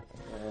 you know.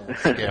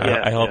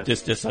 I hope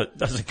this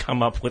doesn't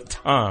come up with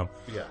Tom.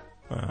 Yeah.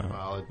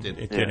 Well,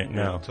 it didn't.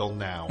 No, until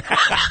now.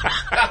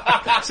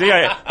 See,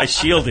 I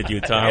shielded you,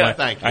 Tom. Yeah,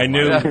 thank you.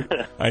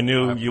 I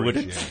knew you would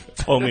have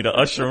told me to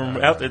usher him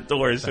out the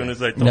door as soon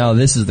as I told Now,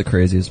 this is the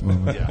craziest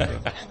moment. Yeah.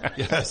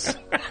 Yes.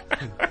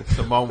 It's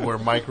the moment where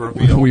Mike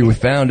revealed. We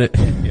found it.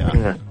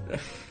 Yeah.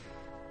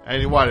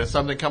 And what, did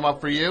something come up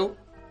for you?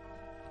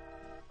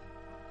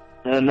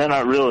 No,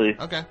 not really.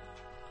 Okay.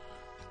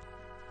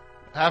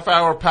 Half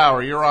Hour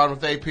Power. You're on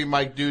with AP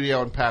Mike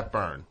Dudio and Pat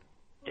Byrne.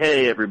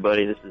 Hey,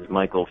 everybody. This is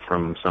Michael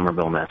from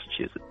Somerville,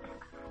 Massachusetts.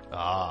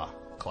 Ah,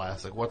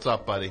 classic. What's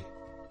up, buddy?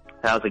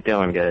 How's it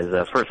going, guys?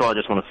 First of all, I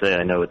just want to say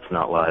I know it's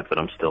not live, but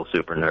I'm still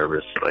super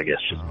nervous, so I guess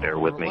just bear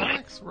with me.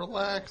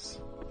 Relax.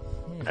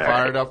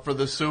 Fired up for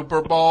the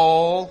Super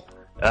Bowl?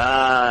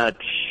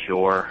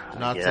 Sure.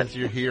 Not since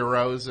your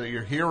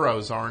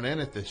heroes aren't in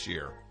it this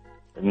year.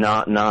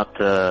 Not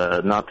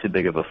too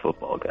big of a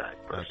football guy,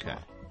 personally.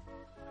 Okay.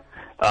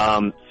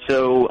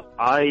 So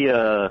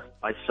I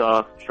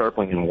saw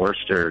Sharpling and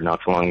Worcester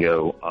not too long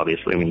ago,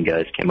 obviously, when you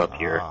guys came up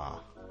here.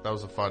 That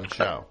was a fun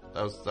show.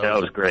 That was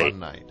a great. Fun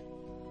night.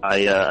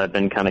 I've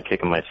been kind of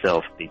kicking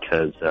myself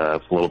because I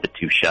was a little bit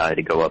too shy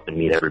to go up and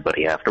meet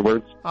everybody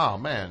afterwards. Oh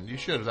man, you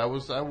should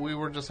have. We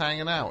were just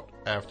hanging out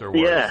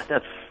afterwards. Yeah,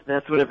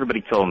 that's what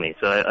everybody told me.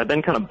 So I've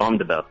been kind of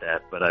bummed about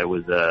that, but I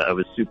was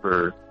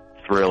super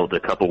thrilled a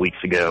couple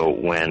weeks ago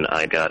when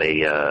I got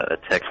a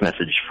text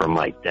message from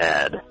my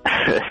dad.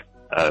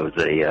 It was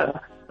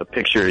a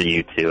picture of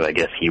you two. I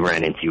guess he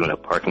ran into you in a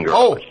parking garage.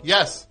 Oh,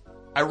 yes.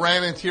 I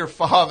ran into your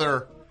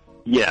father.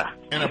 Yeah.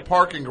 In a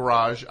parking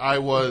garage.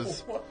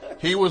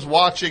 He was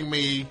watching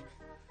me.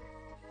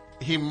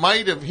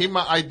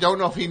 I don't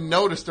know if he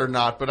noticed or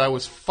not, but I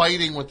was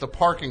fighting with the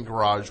parking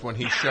garage when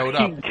he showed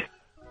up.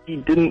 He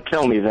didn't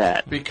tell me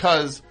that.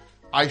 Because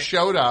I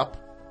showed up.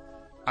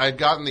 I had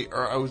gotten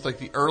I was like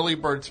the early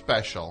bird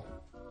special.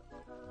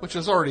 Which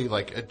is already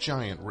like a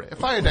giant.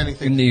 If I had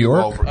anything in to New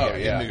York, over,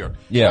 in New York,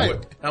 yeah.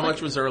 How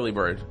much was early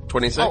bird?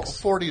 $26?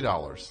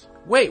 $40.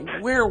 Wait,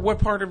 where? What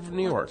part of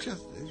New York? It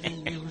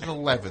was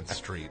 11th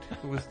Street.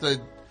 It was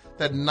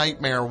that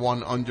nightmare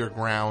one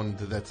underground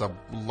that's a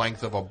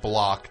length of a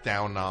block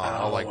down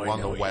on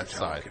the west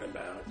side.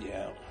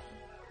 Yeah.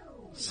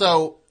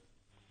 So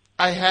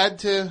I had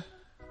to.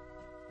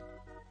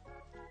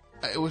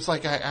 It was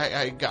like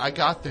I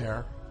got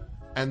there,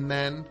 and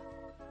then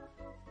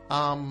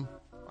I'm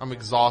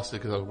exhausted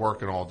because I was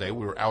working all day.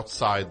 We were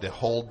outside the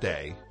whole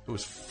day. It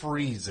was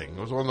freezing.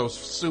 It was one of those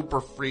super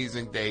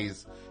freezing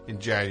days in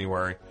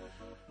January.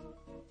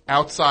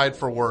 Outside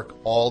for work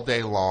all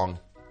day long.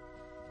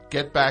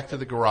 Get back to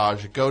the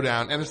garage, go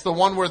down, and it's the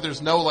one where there's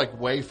no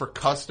way for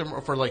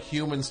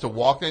humans to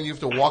walk in. You have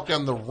to walk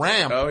down the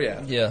ramp. Oh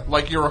yeah, Yeah.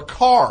 like you're a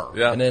car.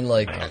 yeah. And then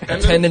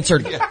attendants are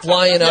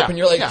flying up, and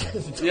you're like,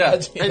 Yeah.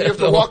 And you have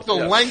to walk the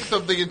length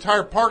of the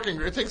entire parking.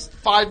 It takes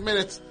 5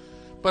 minutes,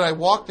 but I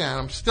walk down.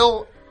 I'm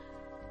still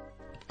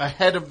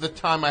ahead of the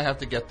time I have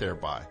to get there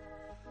by.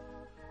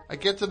 I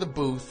get to the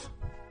booth.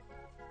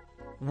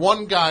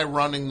 One guy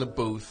running the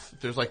booth.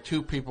 There's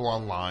 2 people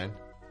online.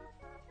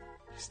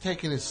 He's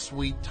taking his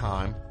sweet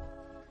time.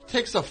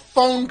 Takes a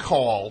phone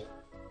call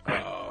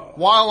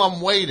while I'm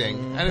waiting.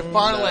 And then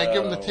finally I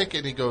give him the ticket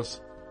and he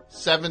goes,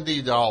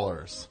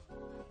 $70.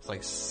 It's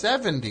like,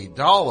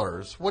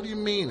 $70? What do you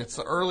mean? It's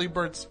the early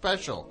bird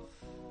special.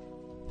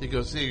 He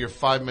goes, yeah, you're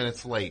 5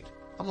 minutes late.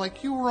 I'm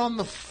like, you were on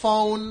the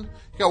phone.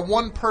 You got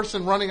one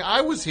person running.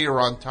 I was here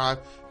on time.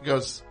 He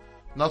goes,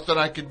 nothing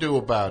I could do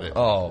about it.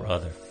 oh,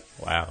 Brother.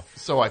 Wow.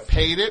 So I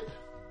paid it.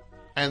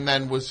 And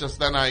then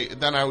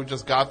I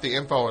just got the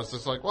info. I was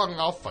just like, well,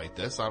 I'll fight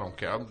this. I don't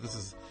care. I'm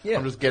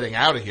just getting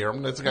out of here.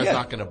 This guy's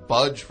not going to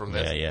budge from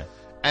this. Yeah.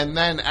 And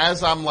then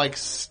as I'm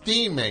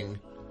steaming,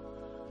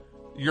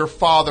 your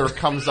father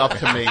comes up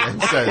to me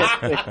and says,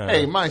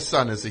 hey, my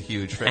son is a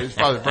huge fan. His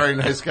father, very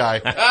nice guy.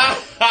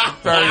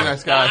 Very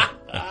nice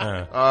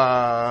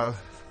guy.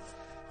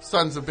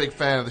 Son's a big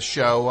fan of the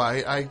show.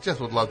 I just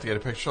would love to get a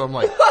picture. I'm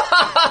like,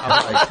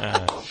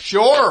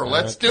 sure,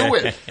 let's do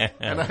it.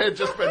 And I had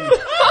just been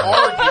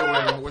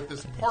arguing with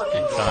this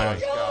parking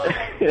garage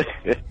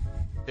guy.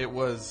 It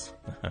was,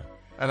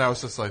 and I was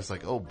just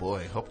like, oh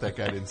boy, hope that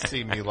guy didn't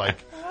see me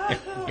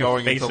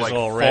going face into is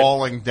all red.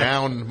 falling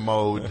down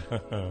mode.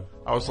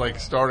 I was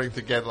starting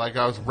to get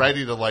I was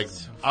ready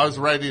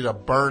to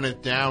burn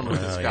it down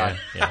with this guy.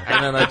 Yeah.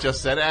 And then I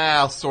just said,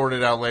 I'll sort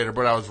it out later.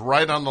 But I was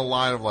right on the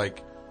line of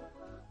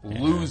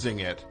losing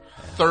it.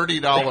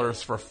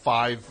 $30 for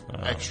 5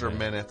 extra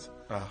minutes.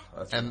 Oh,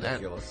 that's And-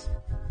 ridiculous.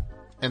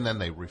 And then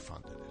they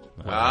refunded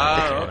it.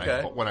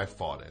 Okay. When I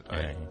fought it.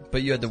 Yeah.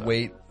 but you had to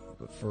wait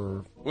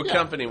for. What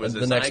company was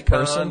The this? next Icon?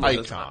 person? Was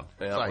this- Icon.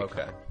 Yeah, It's Icon.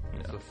 okay.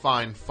 It's the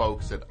fine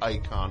folks at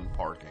Icon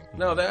Parking.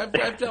 No, I've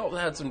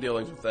had some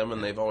dealings with them,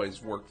 and they've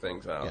always worked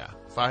things out. Yeah.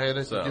 If I had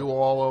it to do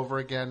all over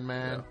again,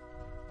 man,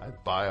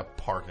 I'd buy a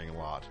parking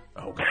lot.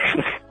 Okay.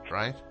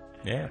 Right?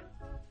 Yeah.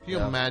 Can you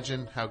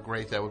imagine how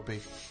great that would be?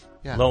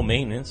 Yeah. Low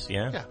maintenance,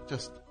 yeah. Yeah,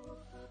 just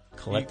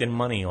Collecting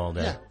money all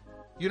day. yeah.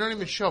 You don't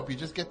even show up. You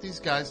just get these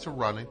guys to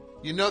run it.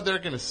 You know they're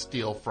going to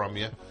steal from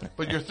you,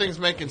 but your thing's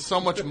making so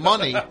much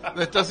money that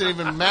it doesn't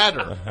even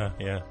matter.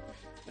 Yeah.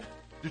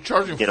 You're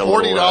charging Get a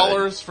little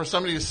 $40 for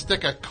somebody to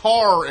stick a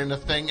car in a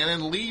thing and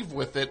then leave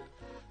with it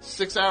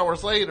 6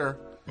 hours later.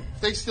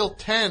 If they steal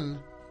 10,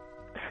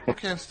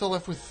 okay, I'm still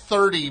left with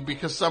 30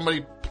 because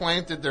somebody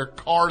planted their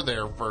car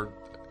there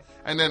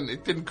and then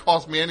it didn't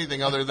cost me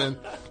anything other than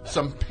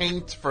some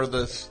paint for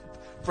the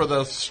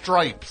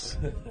stripes.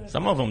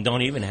 Some of them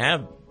don't even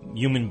have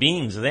human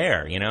beings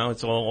there,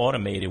 It's all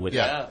automated with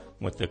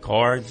the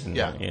cards and,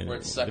 Yeah. and Where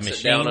it the sucks machines.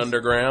 it down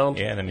underground.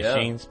 Yeah, the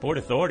machines. Port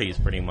Authority is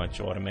pretty much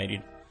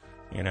automated,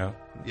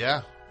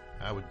 Yeah,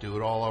 I would do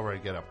it all over.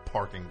 I'd get a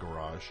parking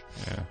garage.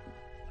 Yeah.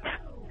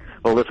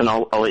 Well, listen,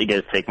 I'll let you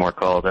guys take more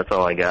calls. That's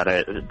all I got.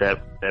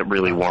 That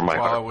really warmed my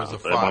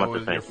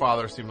heart. Your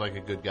father seemed like a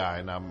good guy,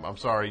 and I'm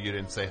sorry you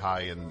didn't say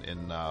hi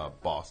in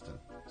Boston.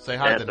 Say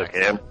hi That's the next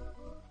okay. time.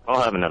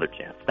 I'll have another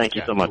chance. Thank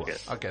you so much,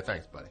 guys. Okay,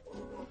 thanks, buddy.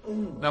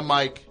 Now,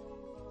 Mike,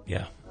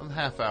 Yeah. on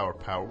Half Hour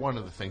Power, one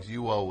of the things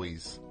you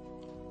always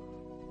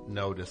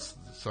notice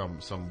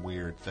some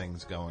weird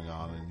things going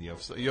on, and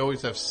you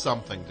always have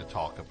something to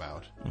talk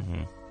about.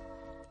 Mm-hmm.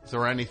 Is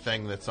there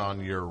anything that's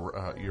on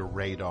your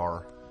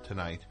radar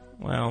tonight?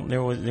 Well,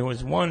 there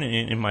was one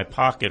in my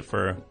pocket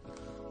for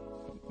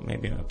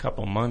maybe a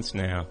couple months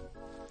now.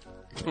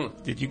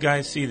 Did you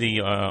guys see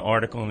the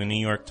article in the New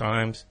York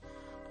Times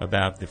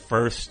about the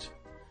first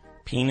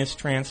penis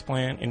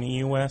transplant in the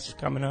U.S.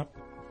 coming up?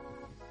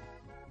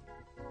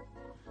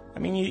 I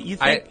mean, you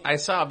think... I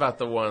saw about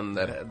the one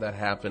that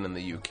happened in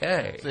the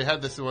UK. So you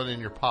had this one in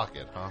your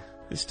pocket, huh?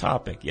 This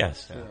topic,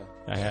 yes. Yeah.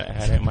 I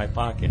had it in my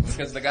pocket.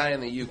 Because the guy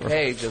in the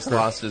UK just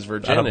lost his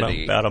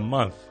virginity. About a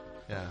month.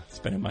 Yeah. It's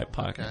been in my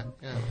pocket.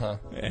 Okay. Yeah.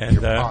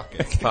 And, Your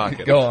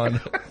pocket. Go on.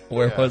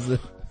 Where was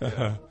it?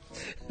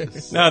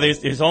 No,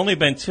 there's only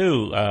been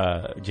two,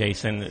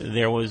 Jason.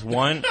 There was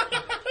one...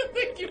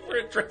 Thank you for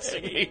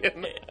addressing me.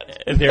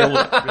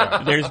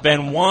 There's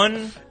been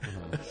one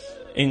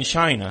in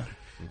China.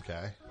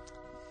 Okay.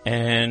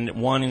 And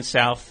one in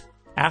South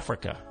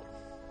Africa.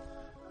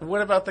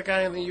 What about the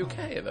guy in the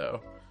UK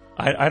though?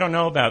 I don't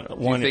know about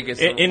one. Do you think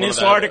it's in one this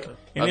of the article.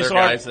 In other this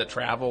guys that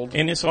traveled?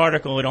 In this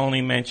article, it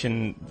only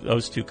mentioned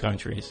those two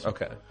countries.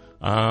 Okay.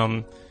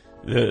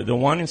 The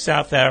one in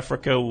South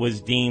Africa was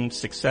deemed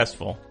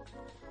successful.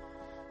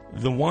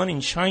 The one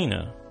in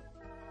China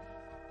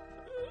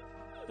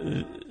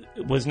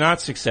was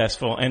not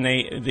successful, and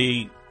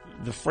the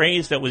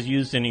phrase that was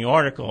used in the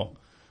article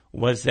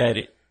was that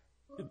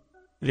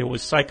there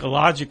was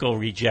psychological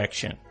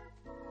rejection.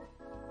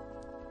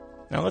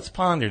 Now let's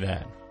ponder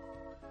that.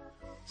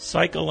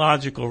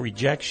 Psychological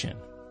rejection.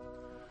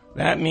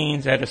 That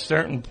means at a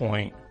certain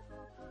point,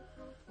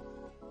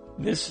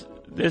 this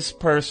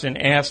person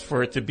asked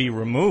for it to be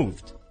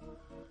removed.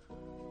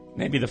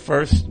 Maybe the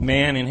first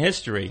man in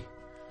history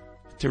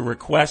to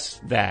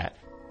request that.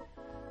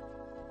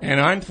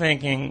 And I'm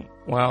thinking,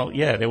 well,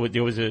 yeah, there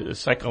was a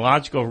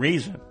psychological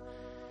reason.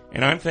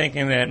 And I'm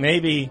thinking that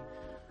maybe,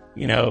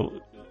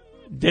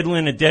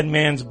 diddling a dead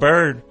man's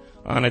bird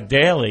on a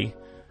daily,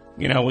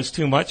 was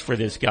too much for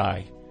this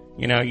guy.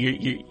 You're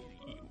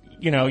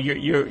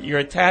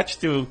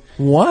attached to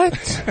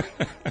what?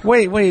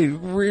 wait,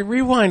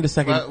 rewind a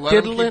second. Let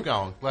him keep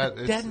going.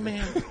 Dead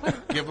man.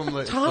 Give him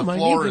the Tom, the I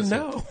floor need is to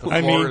know.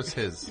 The floor is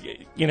his.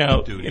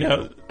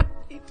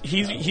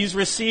 He's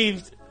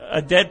received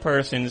a dead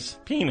person's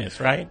penis,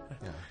 right?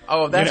 Yeah.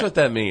 Oh, that's what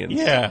that means.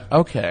 Yeah.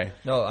 Okay.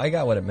 No, I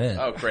got what it meant.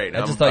 Oh, great.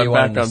 I just thought you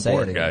wanted back to say on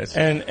board, it. guys.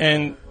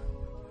 And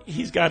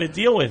he's got to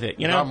deal with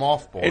it. I'm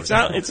off board. It's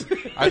not. It's.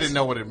 I didn't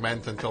know what it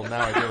meant until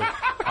now. I do.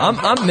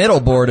 I'm middle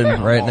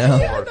boarding right now.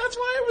 That's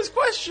why I was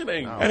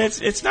questioning. No. And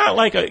it's not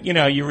like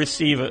you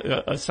receive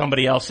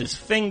somebody else's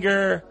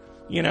finger,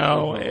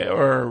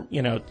 or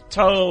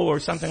toe or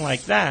something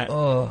like that.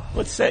 Oh.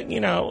 Let's say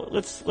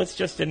let's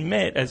just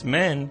admit as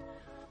men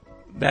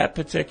that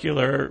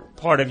particular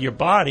part of your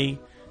body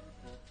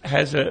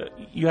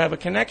you have a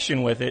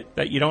connection with it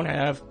that you don't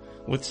have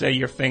with, say,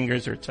 your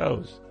fingers or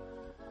toes.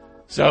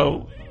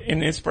 So in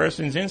this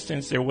person's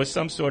instance, there was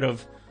some sort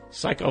of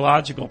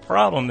psychological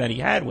problem that he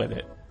had with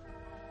it.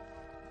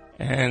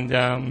 And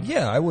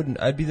yeah, I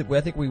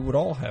think we would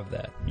all have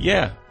that.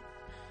 Yeah.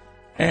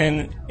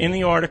 And in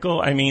the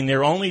article,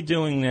 they're only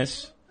doing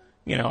this.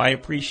 I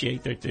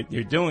appreciate that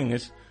they're doing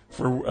this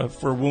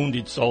for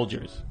wounded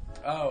soldiers.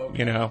 Oh.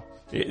 Okay.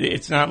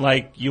 It's not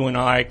like you and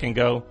I can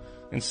go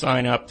and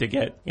sign up to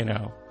get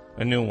a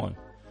new one.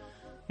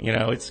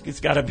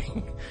 It's got to be.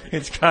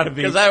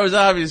 Because I was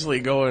obviously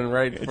going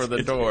right for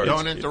the door.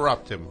 Don't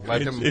interrupt him.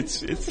 Let him.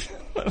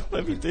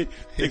 Let me dig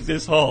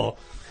this hole.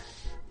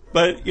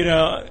 But you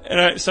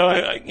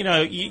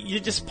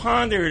just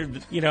ponder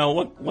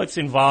what's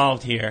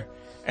involved here,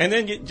 and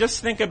then you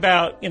just think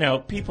about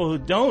people who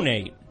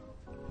donate.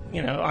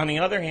 On the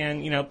other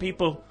hand,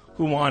 people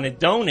who want to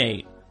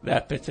donate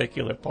that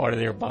particular part of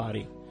their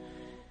body.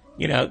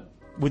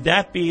 Would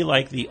that be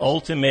like the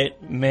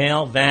ultimate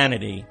male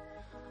vanity?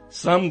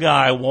 Some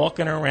guy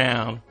walking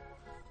around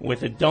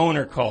with a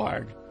donor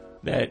card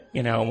that,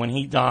 when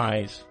he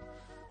dies,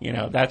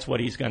 that's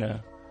what he's going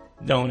to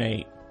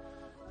donate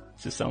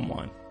to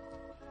someone.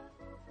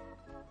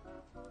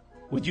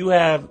 Would you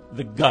have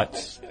the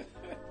guts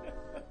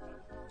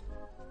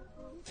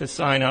to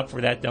sign up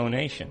for that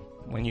donation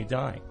when you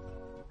die?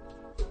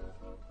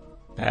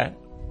 Pat?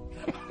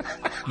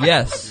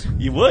 Yes.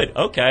 You would?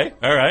 Okay.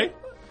 All right.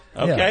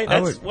 Okay.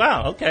 Yeah,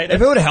 wow. Okay.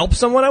 If it would help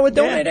someone, I would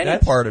donate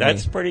any part of me.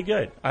 That's pretty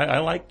good. I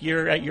like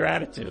your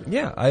attitude.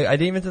 Yeah. I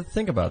didn't even have to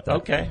think about that.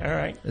 Okay. All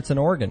right. It's an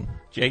organ.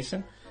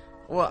 Jason?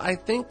 Well, I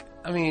think,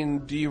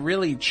 do you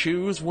really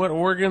choose what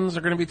organs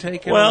are going to be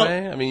taken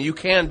away? You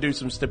can do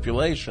some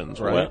stipulations,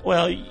 right?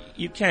 Well,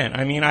 you can.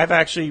 I've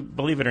actually,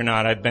 believe it or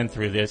not, I've been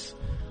through this.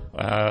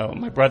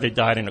 My brother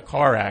died in a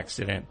car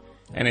accident,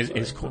 and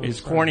his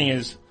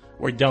corneas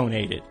were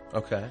donated.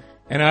 Okay.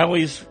 And I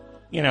always,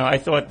 I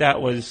thought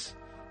that was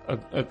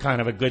a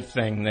kind of a good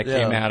thing that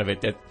came out of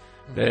it,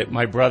 that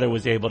my brother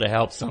was able to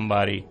help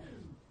somebody,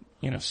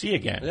 see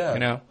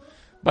again,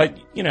 But,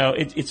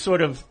 it's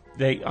sort of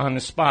on the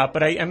spot.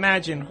 But I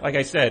imagine, like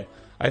I said,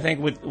 I think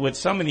with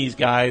some of these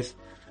guys,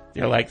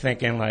 they're like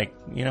thinking like,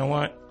 you know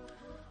what?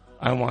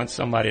 I want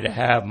somebody to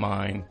have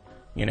mine,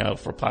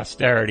 for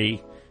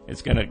posterity.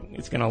 It's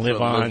gonna live So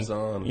it on. lives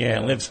on. Yeah,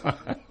 it lives on.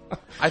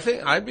 I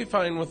think I'd be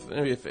fine with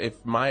if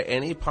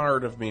any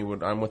part of me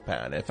I'm with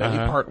Pat. If any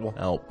part will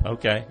help,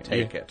 okay,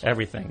 take it.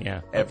 Everything,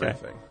 yeah,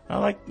 everything. Okay. I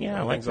like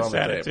this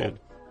attitude. Table.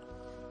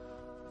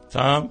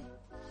 Tom,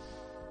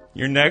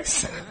 you're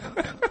next.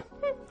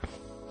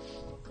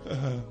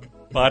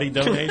 Body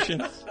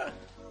donations.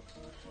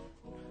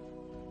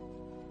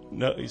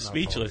 No, he's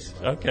speechless.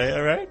 Okay,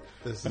 all right.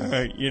 All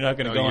right, you're not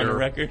going to go on the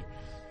record.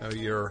 No,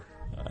 you're.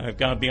 I've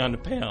got to be on the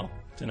panel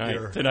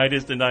tonight. Tonight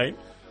is the night.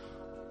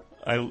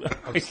 I'm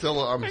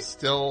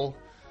still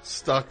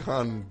stuck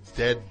on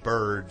Dead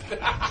Bird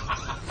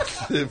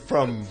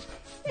from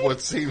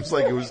what seems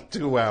like it was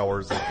 2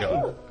 hours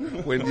ago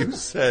when you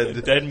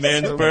said dead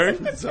man's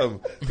bird.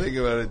 Something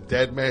about a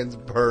dead man's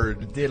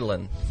bird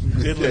diddling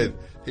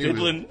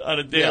on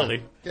a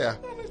daily. Yeah.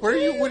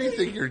 What do you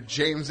think? You're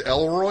James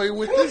Elroy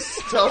with this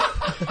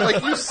stuff?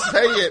 Like you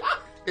say it,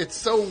 it's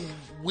so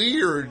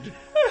weird.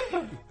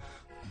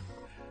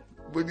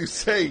 When you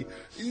say,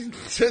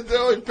 the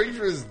only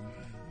picture is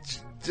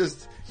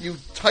just you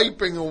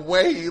typing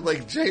away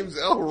like James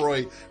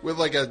Elroy with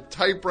like a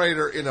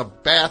typewriter in a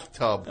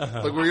bathtub.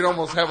 Like where you'd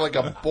almost have like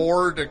a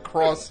board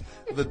across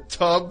the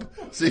tub,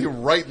 so you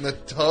write in the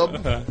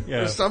tub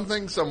or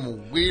something,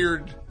 some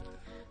weird...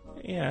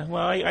 Yeah,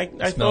 well, I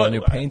Smell thought a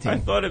new painting. I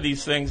thought of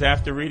these things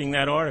after reading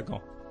that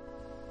article.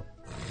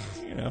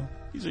 You know,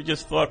 these are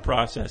just thought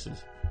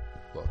processes.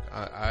 Look,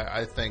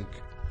 I think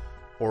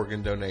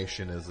organ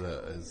donation is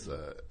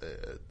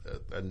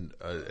an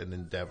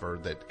endeavor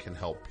that can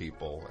help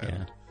people,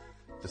 and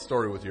the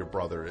story with your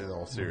brother, in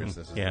all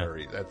seriousness, is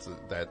very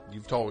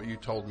you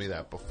told me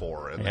that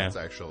before, and that's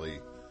actually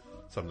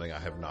something I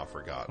have not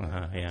forgotten.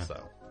 So.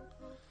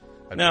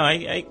 No,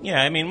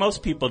 I mean,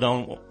 most people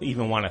don't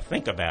even want to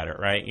think about it,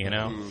 right? You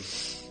know,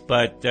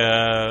 but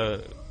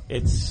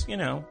it's, you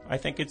know, I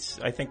think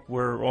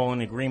we're all in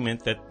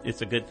agreement that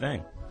it's a good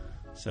thing.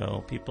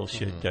 So people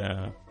should,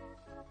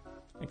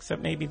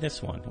 except maybe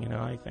this one. You know,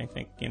 I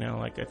think you know,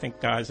 like I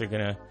think guys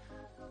are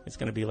it's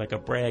gonna be like a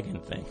bragging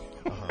thing.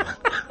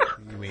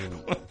 You mean,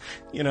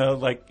 you know,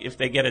 like if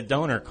they get a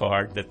donor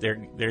card that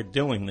they're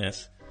doing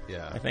this,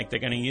 I think they're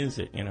gonna use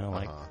it. You know,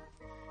 like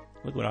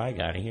look what I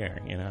got here.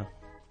 You know.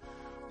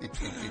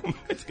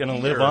 It's going to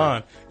live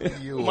on.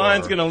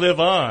 Mine's going to live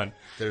on.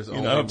 There's you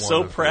know, I'm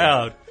so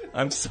proud.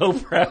 I'm so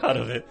proud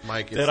of it,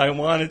 Mike, that I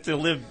want it to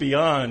live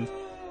beyond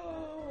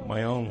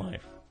my own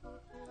life.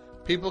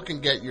 People can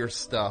get your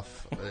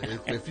stuff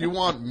if you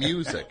want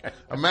music.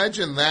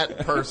 Imagine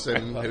that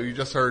person who you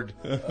just heard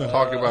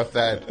talking about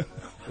that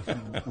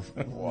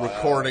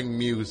recording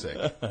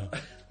music,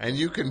 and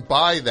you can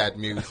buy that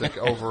music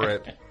over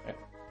at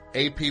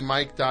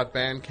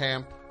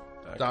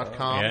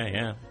apmike.bandcamp.com.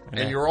 Yeah.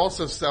 And you're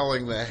also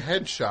selling the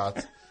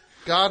headshots.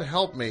 God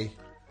help me.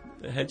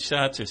 The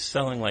headshots are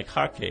selling like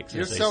hotcakes.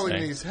 You're selling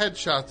these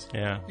headshots.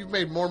 Yeah. You've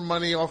made more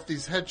money off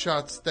these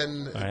headshots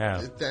than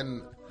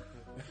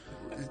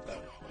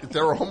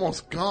they're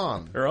almost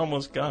gone. They're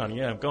almost gone.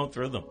 Yeah, I'm going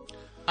through them.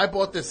 I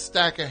bought this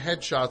stack of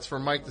headshots for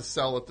Mike to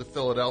sell at the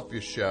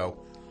Philadelphia show.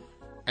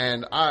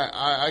 And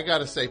I got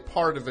to say,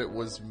 part of it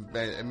was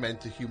meant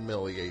to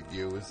humiliate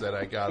you, is that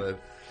I got an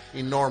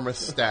enormous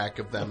stack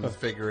of them,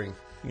 figuring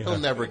he'll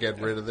never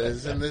get rid of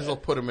this, and this will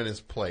put him in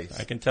his place.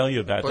 I can tell you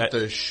about that. But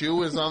the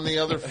shoe is on the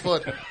other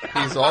foot. He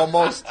has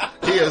almost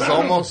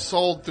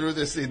sold through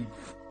this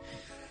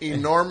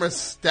enormous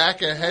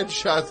stack of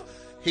headshots.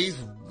 He's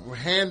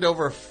hand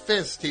over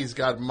fist. He's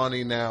got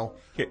money now.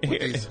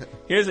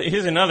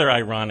 Here's another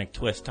ironic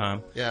twist,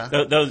 Tom. Yeah.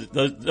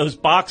 Those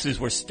boxes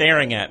were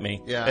staring at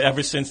me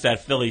ever since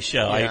that Philly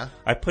show. Yeah.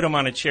 I put them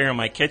on a chair in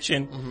my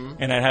kitchen,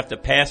 and I'd have to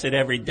pass it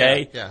every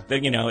day. Yeah.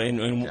 You know,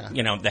 and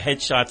you know, the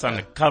headshots on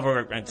the cover.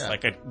 It's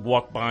like I'd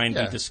walk by and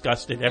be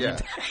disgusted every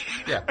day.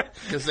 Yeah,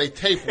 because they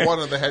tape one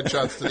of the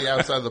headshots to the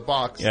outside of the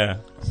box. Yeah.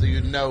 So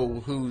you know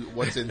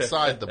what's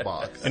inside the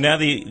box. And now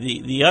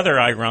the other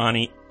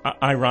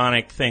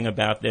ironic thing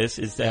about this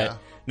is that.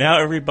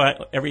 Now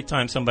every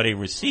time somebody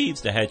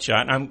receives the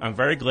headshot, I'm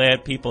very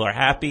glad people are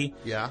happy.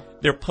 Yeah.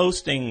 They're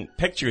posting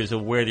pictures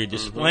of where they're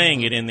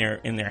displaying it in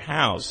their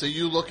house. So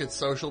you look at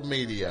social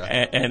media,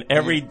 and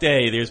every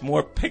day there's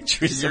more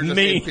pictures of me. You're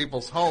just in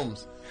people's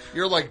homes.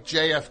 You're like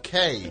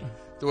JFK.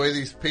 The way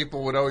these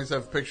people would always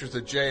have pictures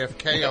of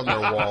JFK on their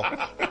wall.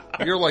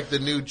 You're like the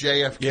new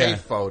JFK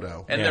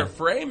photo. And they're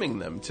framing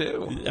them,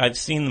 too. I've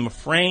seen them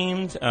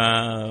framed.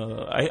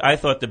 I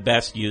thought the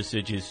best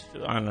usage is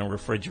on a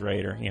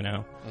refrigerator, you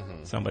know.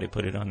 Somebody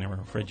put it on their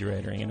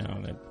refrigerator, you know,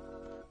 and it'd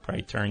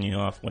probably turn you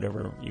off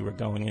whatever you were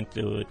going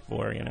into it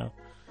for, you know.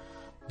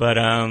 But,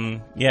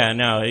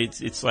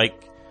 it's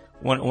like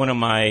one of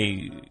my,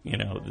 you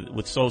know,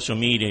 with social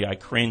media, I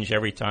cringe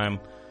every time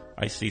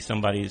I see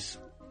somebody's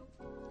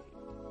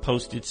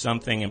posted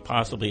something and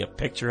possibly a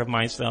picture of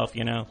myself,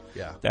 you know?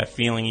 Yeah. That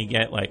feeling you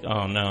get, like,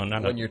 oh no,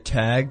 when you're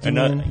tagged,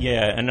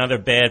 another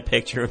bad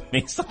picture of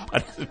me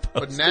somebody posted.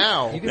 But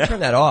now you can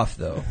turn that off,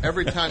 though.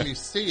 Every time you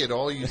see it,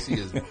 all you see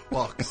is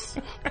bucks.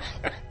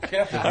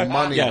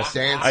 Money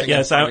dancing.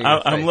 Yes,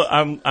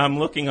 I'm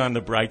looking on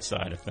the bright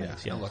side of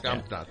things. Yeah. Look,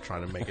 I'm not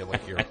trying to make it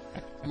like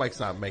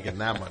Mike's not making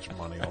that much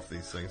money off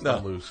these things. No.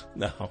 Don't lose.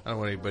 No. I don't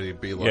want anybody to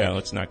be like,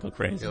 let's not go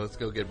crazy. Yeah, let's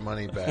go get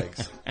money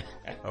bags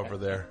over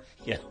there.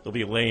 Yeah, they'll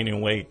be laying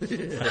in wait.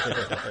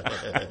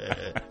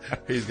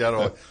 He's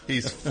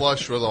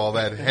flush with all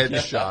that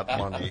headshot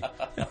money.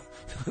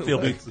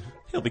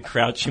 He'll be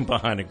crouching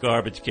behind a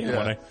garbage can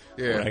when I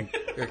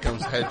Here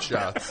comes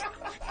headshots.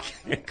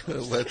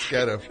 Let's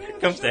get him. Here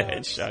comes the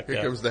headshot.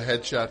 Here comes the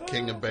headshot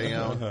king of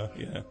Bayonne.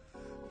 Yeah.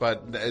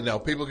 But no,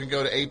 people can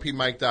go to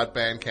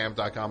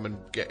apmike.bandcamp.com and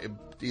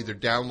either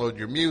download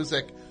your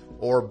music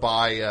or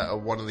buy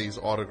one of these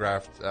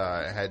autographed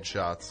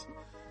headshots.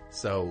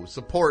 So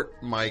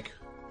support Mike,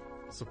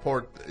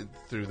 support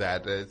through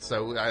that.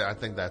 So I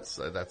think that's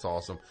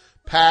awesome.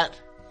 Pat,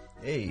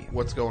 Hey.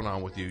 What's going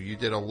on with you? You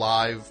did a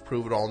live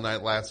Prove It All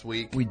Night last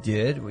week. We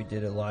did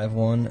a live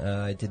one.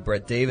 I did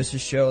Brett Davis's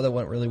show that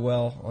went really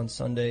well on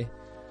Sunday.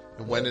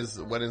 When is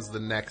the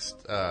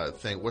next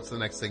thing? What's the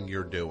next thing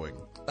you're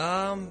doing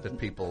that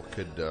people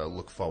could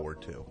look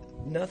forward to?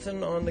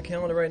 Nothing on the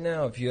calendar right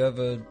now. If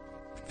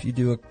you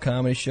do a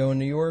comedy show in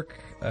New York,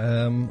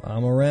 I'm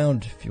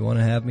around if you want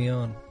to have me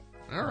on.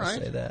 All right. I'll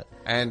say that.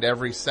 And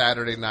every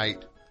Saturday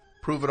night,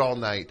 Prove It All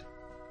Night.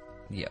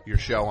 Yep. Your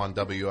show on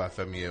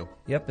WFMU.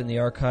 Yep, in the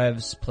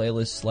archives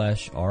playlist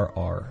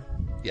 /RR.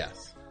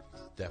 Yes.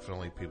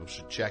 Definitely people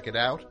should check it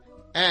out.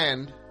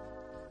 And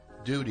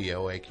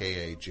Dudio,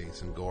 a.k.a.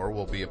 Jason Gore,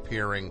 will be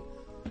appearing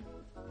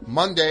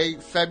Monday,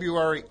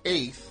 February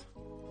 8th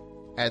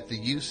at the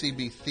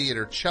UCB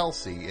Theater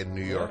Chelsea in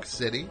New York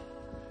City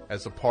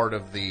as a part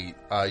of the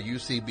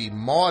UCB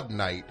Maud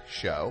Night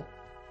show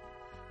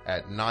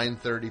at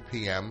 9:30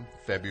 p.m.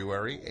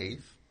 February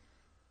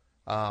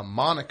 8th.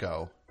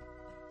 Monaco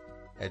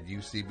at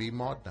UCB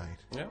Maud Night.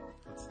 Yeah.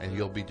 And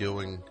you'll be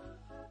doing...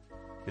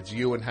 It's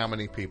you and how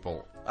many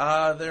people?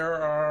 There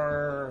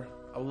are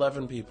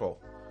 11 people.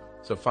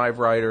 So 5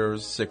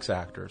 writers, 6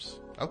 actors.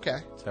 Okay.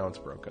 That's how it's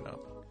broken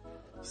up.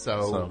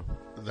 So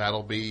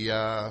that'll be...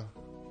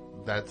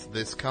 that's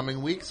this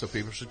coming week, so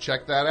people should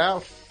check that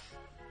out.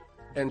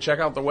 And check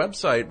out the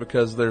website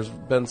because there's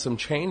been some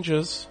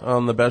changes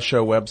on the Best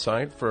Show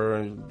website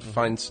for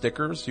find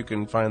stickers. You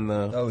can find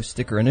the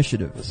Sticker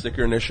Initiative. The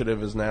Sticker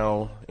Initiative is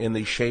now in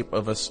the shape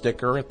of a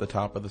sticker at the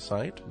top of the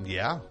site.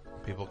 Yeah,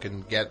 people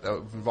can get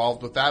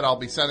involved with that. I'll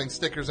be sending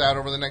stickers out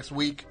over the next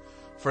week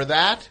for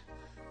that.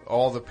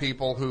 All the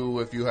people who,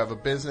 if you have a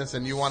business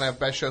and you want to have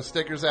Best Show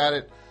stickers at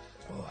it,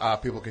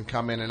 people can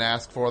come in and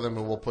ask for them,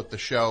 and we'll put the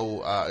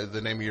show,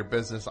 the name of your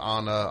business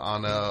on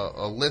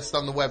a list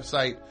on the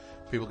website.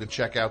 People can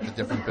check out the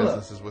different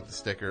businesses with the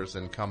stickers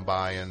and come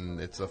by, and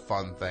it's a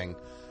fun thing.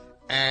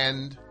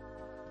 And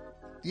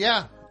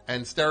yeah,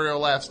 and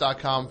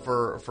stereolaughs.com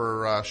for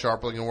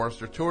Sharpling and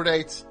Worcester tour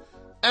dates.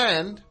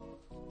 And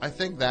I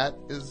think that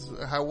is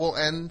how we'll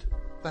end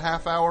the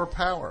half-hour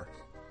power.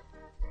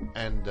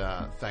 And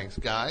thanks,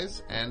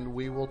 guys, and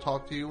we will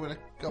talk to you in a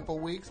couple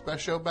weeks.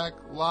 Best Show back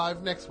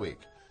live next week.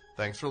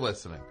 Thanks for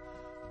listening.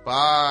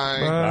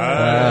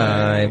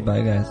 Bye.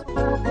 Bye, guys.